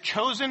one that is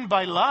chosen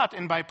by lot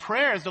and by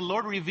prayer, as the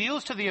Lord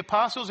reveals to the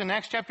apostles in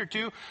Acts chapter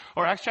 2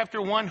 or Acts chapter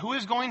 1, who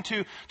is going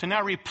to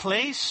now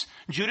replace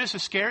Judas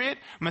Iscariot.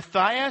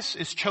 Matthias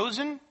is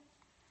chosen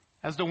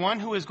as the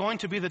one who is going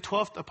to be the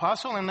 12th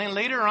apostle. And then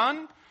later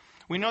on,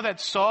 We know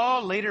that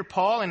Saul, later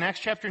Paul, in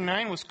Acts chapter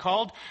 9, was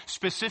called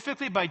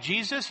specifically by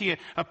Jesus. He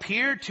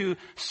appeared to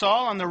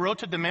Saul on the road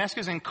to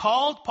Damascus and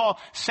called Paul,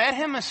 set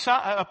him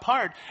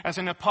apart as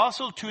an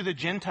apostle to the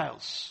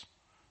Gentiles.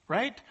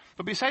 Right?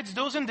 But besides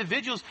those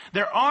individuals,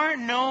 there are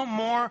no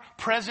more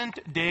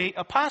present-day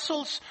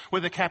apostles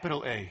with a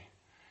capital A. It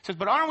says,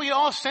 but aren't we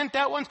all sent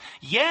out ones?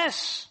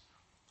 Yes,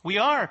 we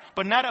are,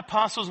 but not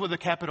apostles with a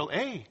capital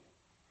A.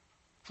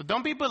 So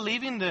don't be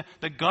believing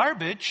the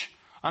garbage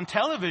on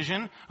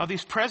television of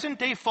these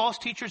present-day false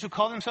teachers who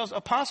call themselves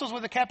apostles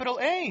with a capital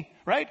A,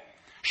 right?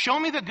 Show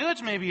me the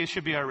goods, maybe it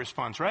should be our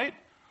response, right?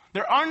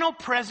 There are no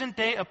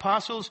present-day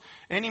apostles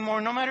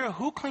anymore, no matter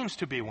who claims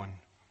to be one.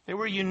 They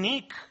were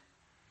unique.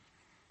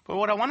 But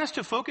what I want us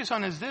to focus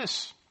on is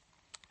this.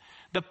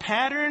 The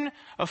pattern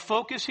of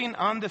focusing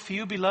on the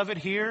few, beloved,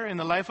 here in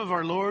the life of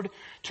our Lord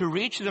to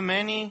reach the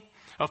many,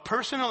 of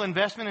personal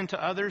investment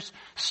into others,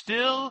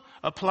 still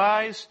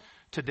applies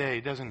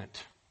today, doesn't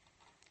it?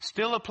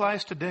 Still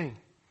applies today.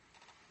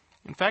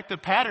 In fact, the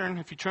pattern,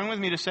 if you turn with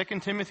me to 2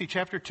 Timothy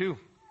chapter 2,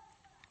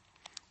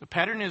 the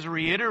pattern is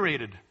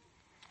reiterated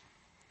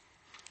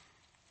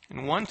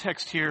in one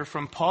text here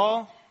from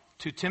Paul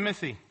to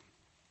Timothy,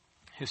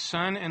 his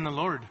son in the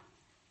Lord,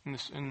 in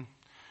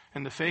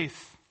the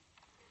faith.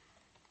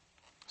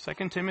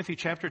 2 Timothy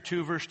chapter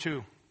 2, verse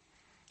 2,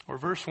 or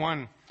verse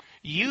 1.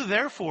 You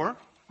therefore,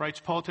 writes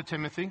Paul to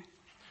Timothy,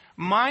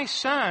 my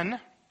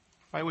son,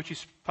 by which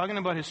he's talking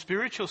about his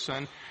spiritual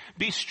son,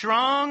 be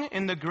strong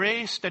in the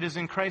grace that is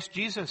in Christ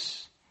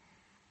Jesus.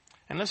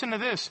 And listen to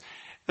this.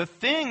 The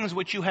things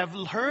which you have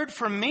heard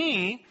from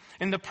me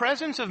in the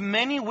presence of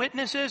many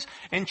witnesses,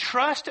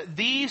 entrust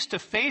these to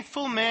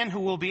faithful men who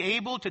will be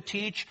able to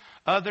teach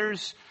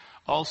others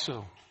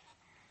also.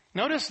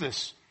 Notice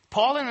this.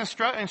 Paul, in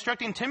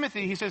instructing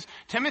Timothy, he says,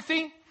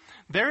 Timothy,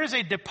 there is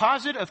a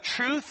deposit of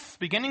truth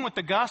beginning with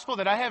the gospel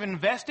that I have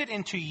invested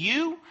into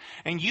you,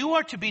 and you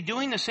are to be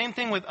doing the same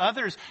thing with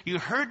others. You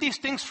heard these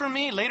things from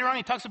me. Later on,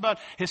 he talks about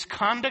his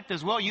conduct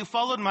as well. You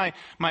followed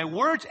my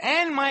words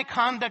and my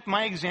conduct,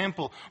 my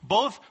example.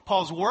 Both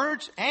Paul's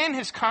words and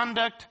his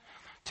conduct,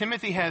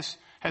 Timothy has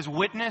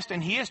witnessed,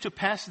 and he is to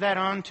pass that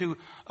on to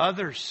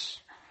others.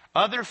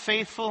 Other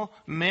faithful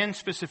men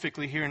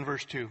specifically here in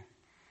verse 2,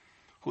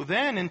 who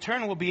then in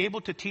turn will be able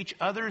to teach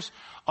others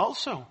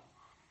also.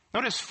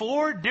 Notice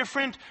 4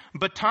 different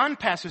baton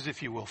passes,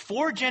 if you will.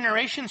 4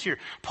 generations here.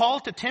 Paul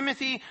to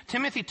Timothy,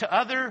 Timothy to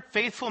other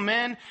faithful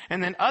men,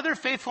 and then other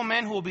faithful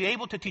men who will be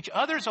able to teach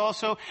others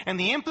also. And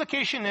the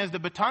implication is the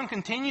baton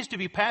continues to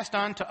be passed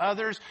on to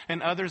others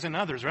and others and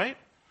others, right?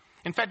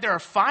 In fact, there are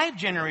 5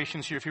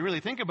 generations here, if you really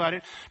think about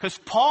it, because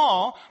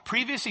Paul,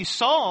 previously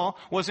Saul,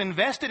 was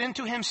invested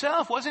into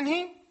himself, wasn't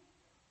he?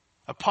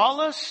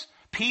 Apollos,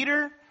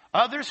 Peter,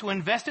 others who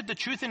invested the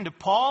truth into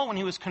Paul when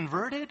he was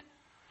converted,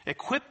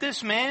 equipped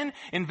this man,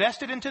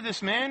 invested into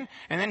this man,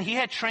 and then he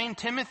had trained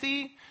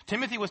Timothy.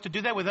 Timothy was to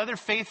do that with other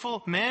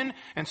faithful men,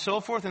 and so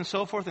forth and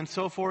so forth and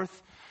so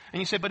forth. And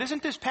you say, but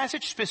isn't this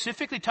passage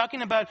specifically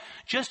talking about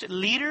just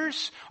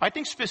leaders? I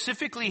think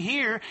specifically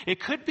here,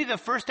 it could be the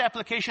first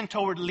application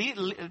toward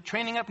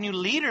training up new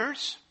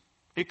leaders.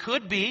 It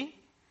could be.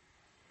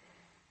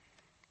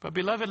 But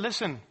beloved,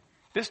 listen.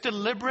 This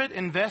deliberate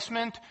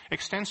investment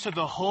extends to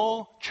the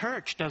whole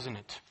church, doesn't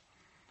it?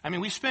 I mean,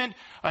 we spent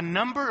a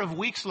number of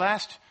weeks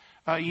last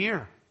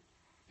year.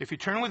 If you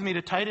turn with me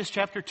to Titus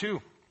chapter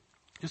 2,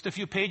 just a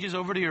few pages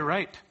over to your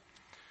right,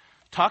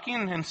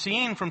 talking and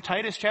seeing from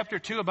Titus chapter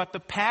 2 about the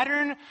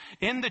pattern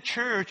in the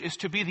church is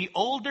to be the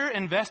older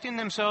investing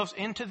themselves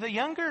into the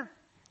younger.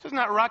 This is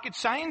not rocket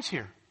science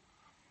here.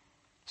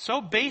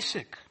 So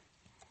basic.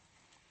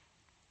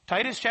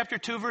 Titus chapter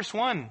 2, verse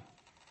 1.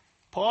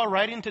 Paul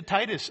writing to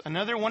Titus,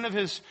 another one of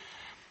his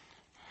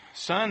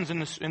sons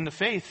in the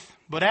faith.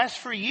 But as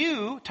for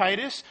you,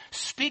 Titus,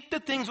 speak the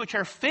things which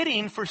are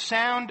fitting for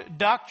sound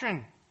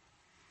doctrine.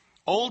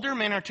 Older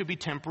men are to be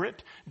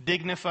temperate,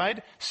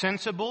 dignified,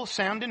 sensible,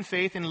 sound in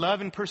faith, in love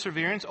and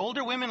perseverance.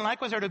 Older women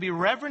likewise are to be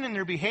reverent in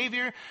their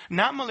behavior,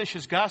 not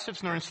malicious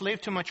gossips, nor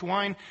enslaved to much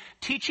wine,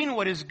 teaching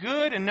what is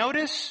good. And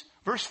notice,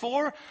 verse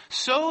 4,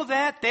 so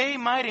that they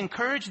might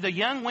encourage the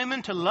young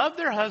women to love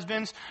their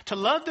husbands, to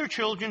love their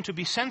children, to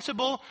be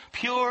sensible,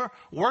 pure,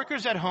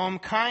 workers at home,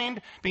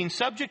 kind, being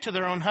subject to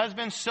their own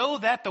husbands, so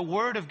that the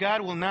word of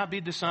God will not be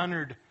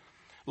dishonored.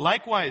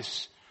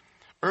 Likewise,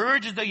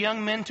 urge the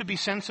young men to be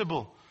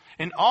sensible.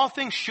 In all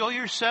things show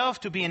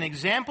yourself to be an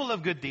example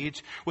of good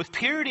deeds, with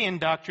purity in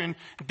doctrine,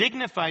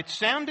 dignified,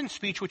 sound in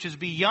speech, which is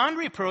beyond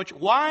reproach.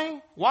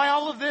 Why? Why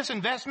all of this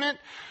investment?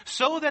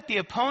 So that the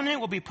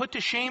opponent will be put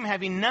to shame,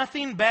 having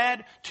nothing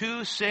bad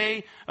to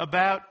say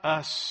about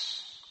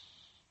us.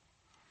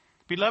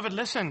 Beloved,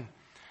 listen.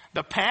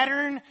 The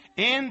pattern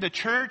in the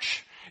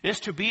church is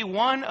to be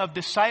one of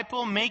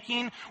disciple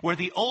making, where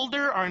the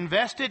older are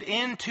invested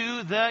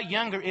into the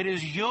younger. It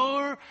is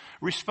your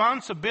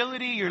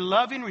responsibility, your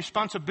loving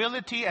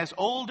responsibility as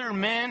older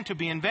men, to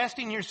be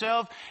investing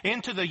yourself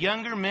into the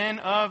younger men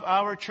of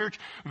our church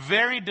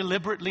very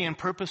deliberately and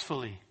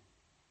purposefully.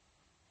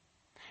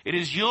 It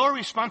is your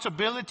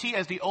responsibility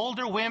as the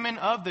older women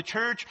of the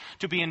church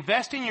to be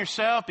investing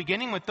yourself,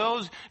 beginning with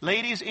those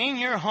ladies in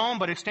your home,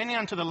 but extending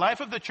onto the life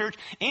of the church,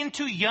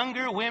 into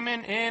younger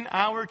women in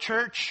our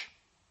church.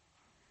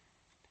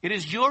 It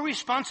is your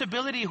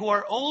responsibility who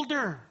are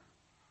older,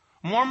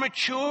 more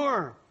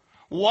mature,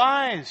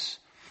 wise,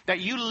 that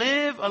you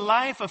live a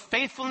life of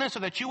faithfulness so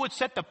that you would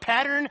set the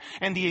pattern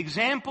and the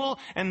example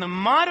and the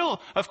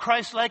model of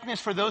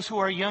Christ-likeness for those who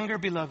are younger,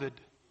 beloved.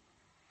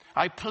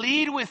 I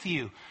plead with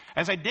you,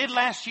 as I did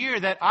last year,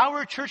 that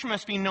our church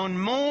must be known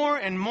more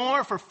and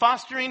more for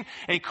fostering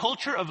a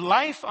culture of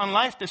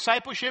life-on-life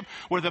discipleship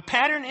where the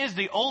pattern is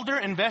the older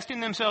investing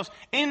themselves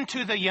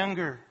into the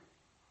younger.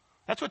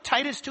 That's what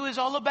Titus 2 is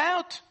all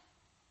about.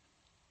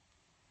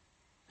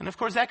 And of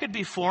course, that could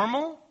be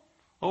formal,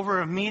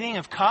 over a meeting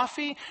of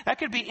coffee. That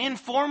could be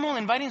informal,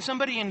 inviting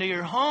somebody into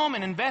your home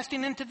and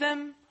investing into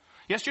them.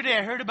 Yesterday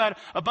I heard about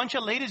a bunch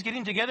of ladies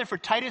getting together for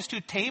Titus 2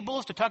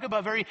 tables to talk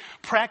about very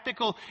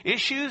practical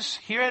issues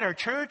here at our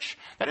church.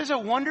 That is a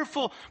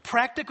wonderful,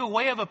 practical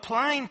way of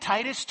applying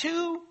Titus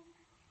 2,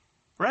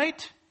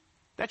 right?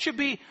 That should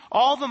be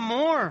all the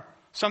more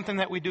something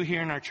that we do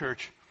here in our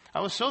church.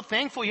 I was so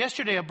thankful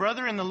yesterday, a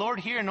brother in the Lord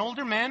here, an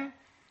older man,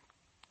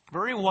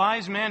 very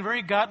wise man,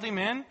 very godly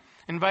man,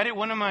 invited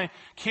one of my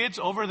kids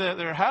over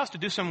their house to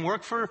do some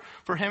work for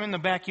him in the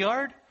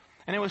backyard.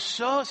 And it was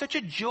such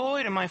a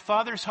joy to my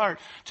father's heart,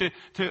 to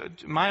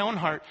my own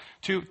heart,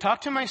 to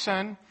talk to my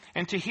son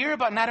and to hear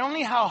about not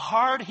only how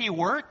hard he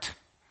worked,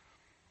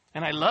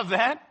 and I love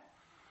that,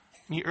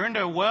 he earned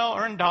a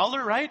well-earned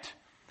dollar, right?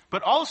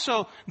 But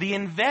also the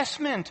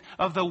investment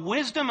of the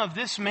wisdom of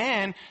this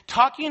man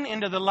talking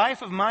into the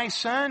life of my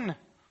son,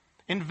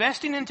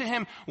 investing into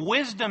him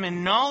wisdom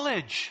and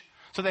knowledge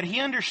so that he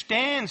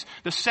understands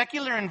the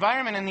secular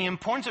environment and the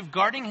importance of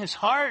guarding his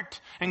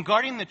heart and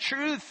guarding the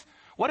truth.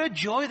 What a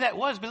joy that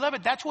was.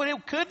 Beloved, that's what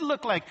it could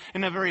look like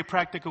in a very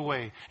practical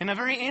way, in a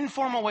very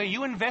informal way.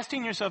 You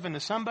investing yourself into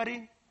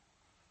somebody.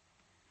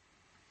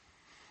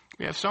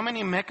 We have so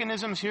many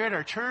mechanisms here at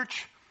our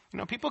church. You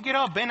know, people get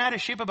all bent out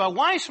of shape about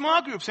why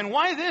small groups and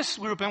why this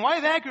group and why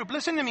that group.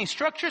 Listen to me,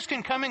 structures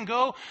can come and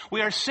go.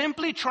 We are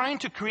simply trying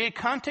to create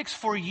context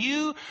for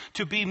you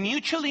to be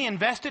mutually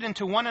invested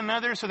into one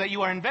another so that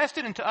you are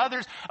invested into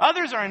others.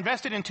 Others are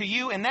invested into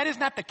you. And that is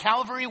not the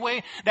Calvary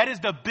way. That is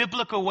the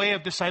biblical way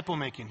of disciple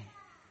making.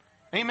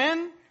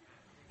 Amen?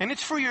 And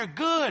it's for your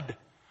good,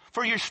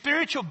 for your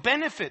spiritual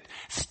benefit.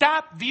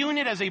 Stop viewing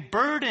it as a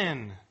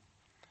burden.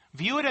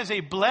 View it as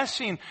a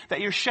blessing that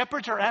your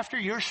shepherds are after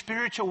your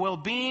spiritual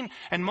well-being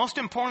and most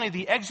importantly,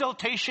 the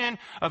exaltation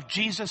of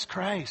Jesus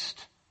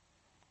Christ.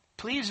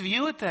 Please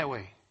view it that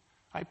way.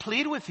 I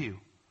plead with you.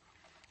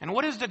 And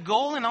what is the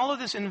goal in all of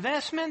this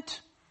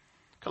investment?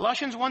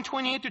 Colossians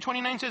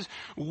 1:28-29 says,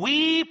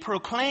 we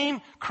proclaim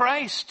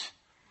Christ,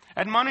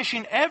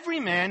 admonishing every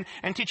man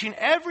and teaching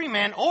every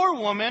man or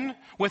woman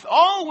with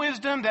all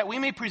wisdom that we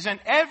may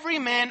present every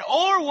man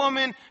or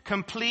woman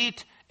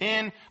complete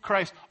in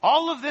Christ.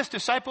 All of this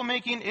disciple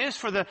making is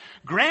for the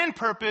grand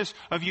purpose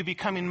of you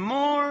becoming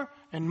more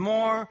and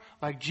more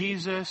like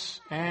Jesus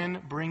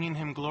and bringing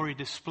him glory,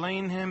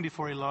 displaying him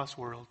before a lost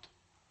world.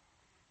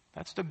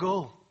 That's the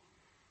goal,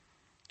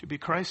 to be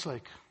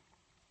Christ-like.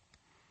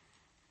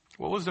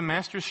 What was the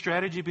master's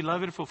strategy,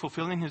 beloved, for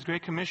fulfilling his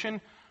great commission?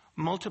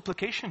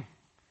 Multiplication.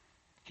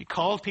 He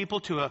called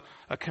people to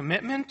a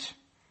commitment.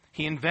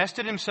 He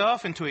invested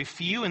himself into a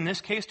few, in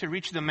this case, to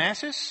reach the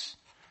masses.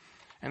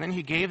 And then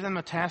he gave them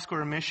a task or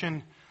a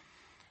mission,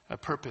 a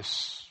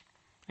purpose.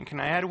 And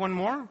can I add one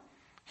more?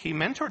 He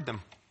mentored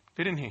them,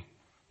 didn't he?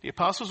 The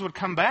apostles would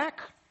come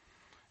back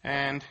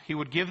and he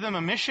would give them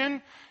a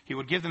mission. He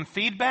would give them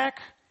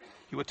feedback.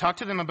 He would talk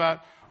to them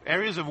about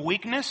areas of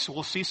weakness.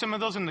 We'll see some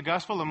of those in the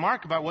Gospel of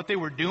Mark about what they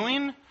were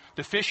doing,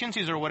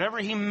 deficiencies or whatever.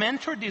 He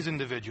mentored these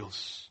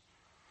individuals.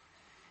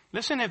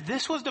 Listen, if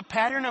this was the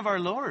pattern of our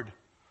Lord,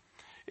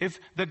 if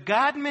the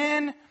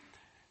God-man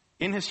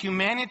in his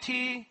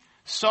humanity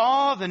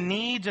saw the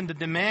needs and the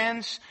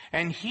demands,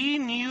 and he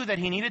knew that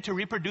he needed to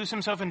reproduce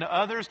himself into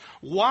others,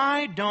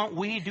 why don't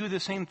we do the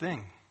same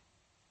thing?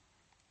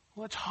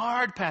 Well, it's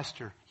hard,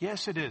 Pastor.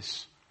 Yes, it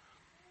is.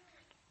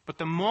 But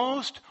the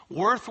most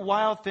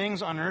worthwhile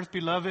things on earth,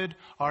 beloved,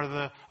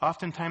 are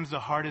oftentimes the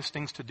hardest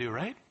things to do,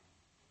 right?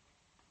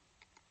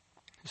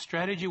 His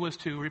strategy was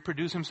to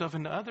reproduce himself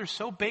into others.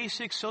 So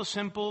basic, so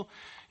simple,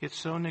 yet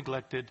so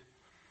neglected.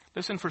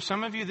 Listen, for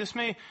some of you, this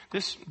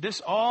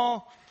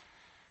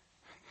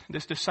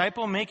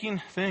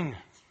disciple-making thing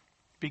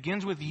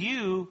begins with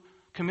you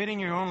committing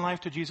your own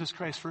life to Jesus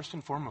Christ first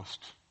and foremost.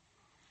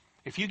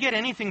 If you get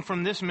anything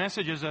from this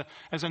message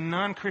as a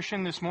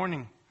non-Christian this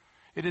morning,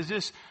 it is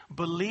this: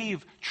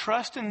 believe,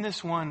 trust in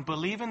this one,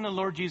 believe in the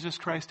Lord Jesus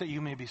Christ that you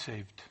may be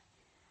saved.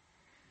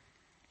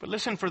 But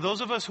listen, for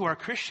those of us who are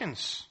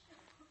Christians,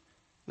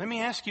 let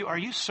me ask you, are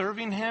you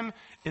serving him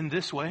in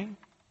this way?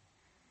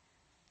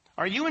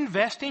 Are you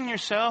investing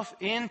yourself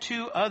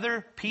into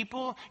other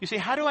people? You say,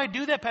 how do I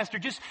do that, Pastor?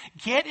 Just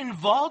get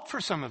involved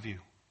for some of you.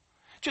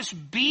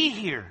 Just be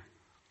here.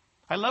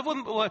 I love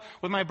what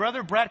my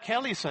brother Brad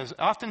Kelly says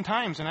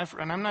oftentimes, and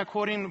I'm not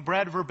quoting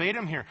Brad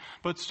verbatim here,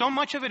 but so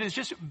much of it is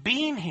just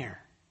being here.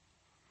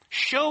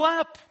 Show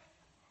up,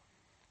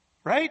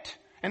 right?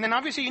 And then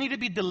obviously you need to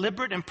be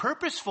deliberate and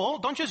purposeful.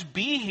 Don't just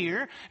be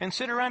here and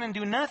sit around and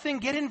do nothing.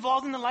 Get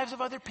involved in the lives of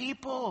other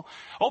people.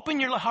 Open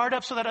your heart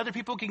up so that other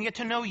people can get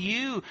to know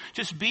you.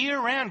 Just be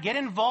around. Get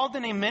involved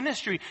in a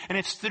ministry. And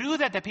it's through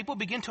that people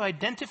begin to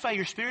identify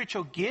your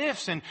spiritual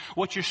gifts and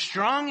what you're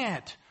strong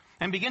at.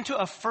 And begin to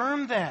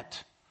affirm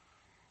that.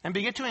 And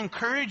begin to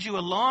encourage you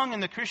along in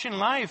the Christian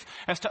life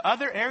as to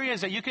other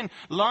areas that you can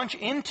launch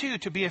into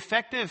to be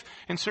effective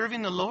in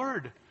serving the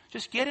Lord.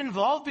 Just get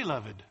involved,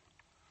 beloved.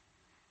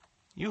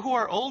 You who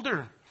are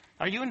older,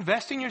 are you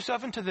investing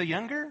yourself into the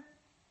younger?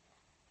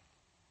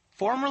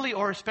 Formally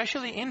or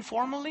especially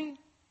informally?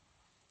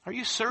 Are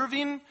you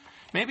serving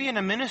maybe in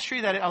a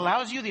ministry that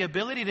allows you the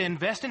ability to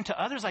invest into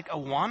others, like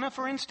Awana,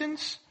 for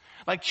instance?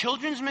 Like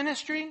children's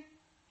ministry?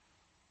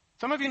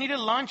 Some of you need to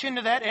launch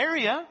into that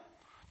area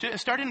to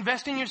start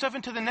investing yourself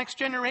into the next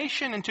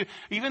generation, into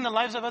even the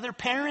lives of other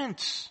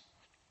parents.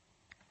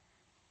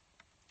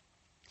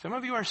 Some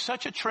of you are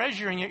such a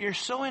treasure, and yet you're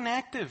so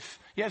inactive.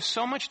 You have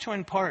so much to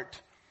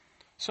impart,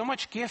 so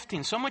much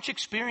gifting, so much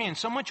experience,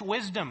 so much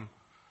wisdom.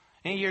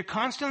 And you're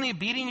constantly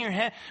beating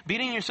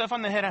yourself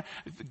on the head,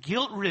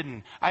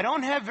 guilt-ridden. I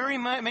don't have very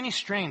many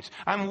strengths.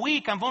 I'm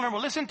weak, I'm vulnerable.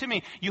 Listen to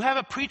me. You have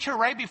a preacher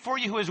right before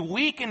you who is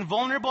weak and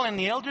vulnerable, and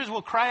the elders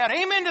will cry out,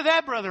 amen to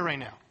that, brother, right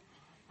now.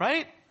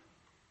 Right?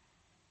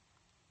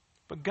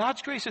 But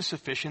God's grace is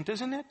sufficient,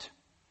 isn't it?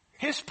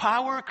 His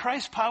power,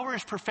 Christ's power,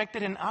 is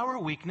perfected in our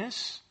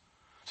weakness.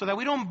 So that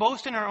we don't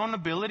boast in our own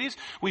abilities.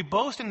 We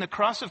boast in the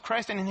cross of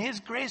Christ and in His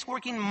grace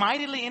working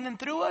mightily in and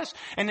through us.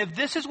 And if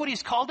this is what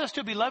He's called us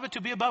to, beloved,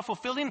 to be about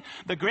fulfilling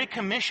the Great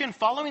Commission,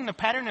 following the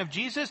pattern of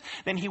Jesus,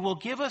 then He will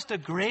give us the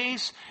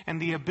grace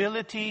and the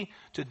ability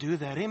to do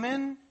that.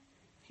 Amen?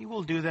 He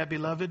will do that,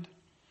 beloved.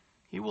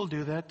 He will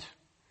do that.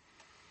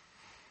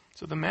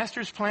 So the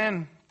Master's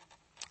plan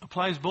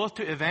applies both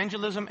to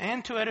evangelism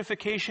and to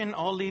edification,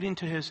 all leading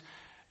to His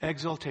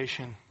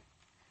exaltation.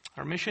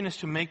 Our mission is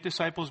to make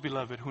disciples,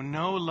 beloved, who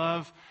know,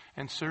 love,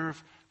 and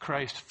serve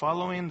Christ,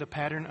 following the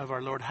pattern of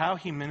our Lord, how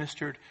He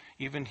ministered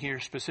even here,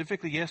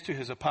 specifically, yes, to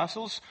His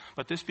apostles,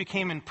 but this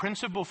became in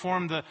principle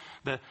form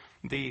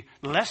the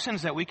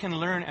lessons that we can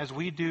learn as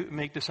we do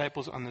make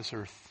disciples on this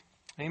earth.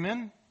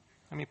 Amen?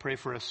 Let me pray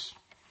for us.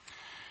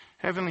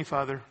 Heavenly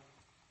Father,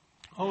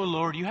 oh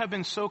Lord, You have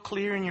been so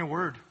clear in Your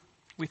word.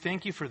 We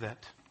thank You for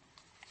that.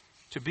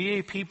 To be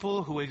a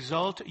people who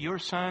exalt Your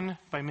Son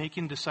by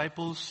making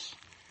disciples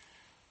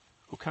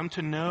who come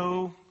to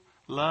know,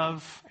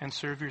 love, and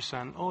serve Your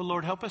Son. Oh,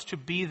 Lord, help us to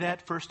be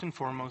that first and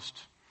foremost.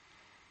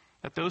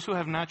 That those who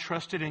have not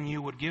trusted in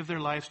You would give their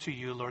lives to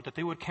You, Lord. That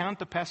they would count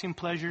the passing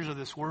pleasures of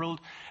this world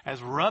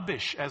as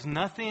rubbish, as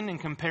nothing in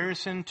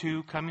comparison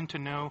to coming to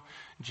know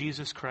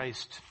Jesus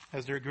Christ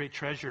as their great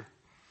treasure.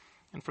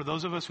 And for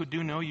those of us who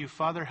do know You,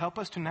 Father, help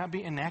us to not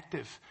be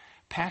inactive,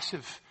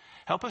 passive.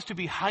 Help us to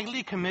be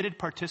highly committed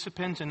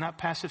participants and not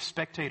passive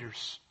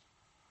spectators.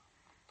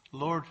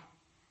 Lord,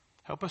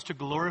 help us to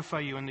glorify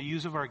You in the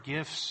use of our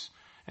gifts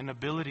and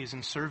abilities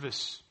and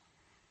service.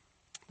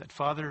 That,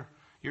 Father,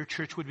 Your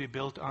church would be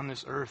built on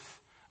this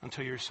earth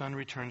until Your Son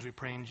returns, we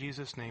pray in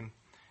Jesus' name.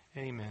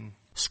 Amen.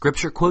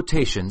 Scripture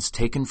quotations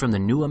taken from the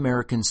New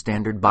American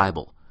Standard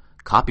Bible.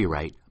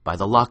 Copyright by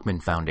the Lockman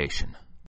Foundation.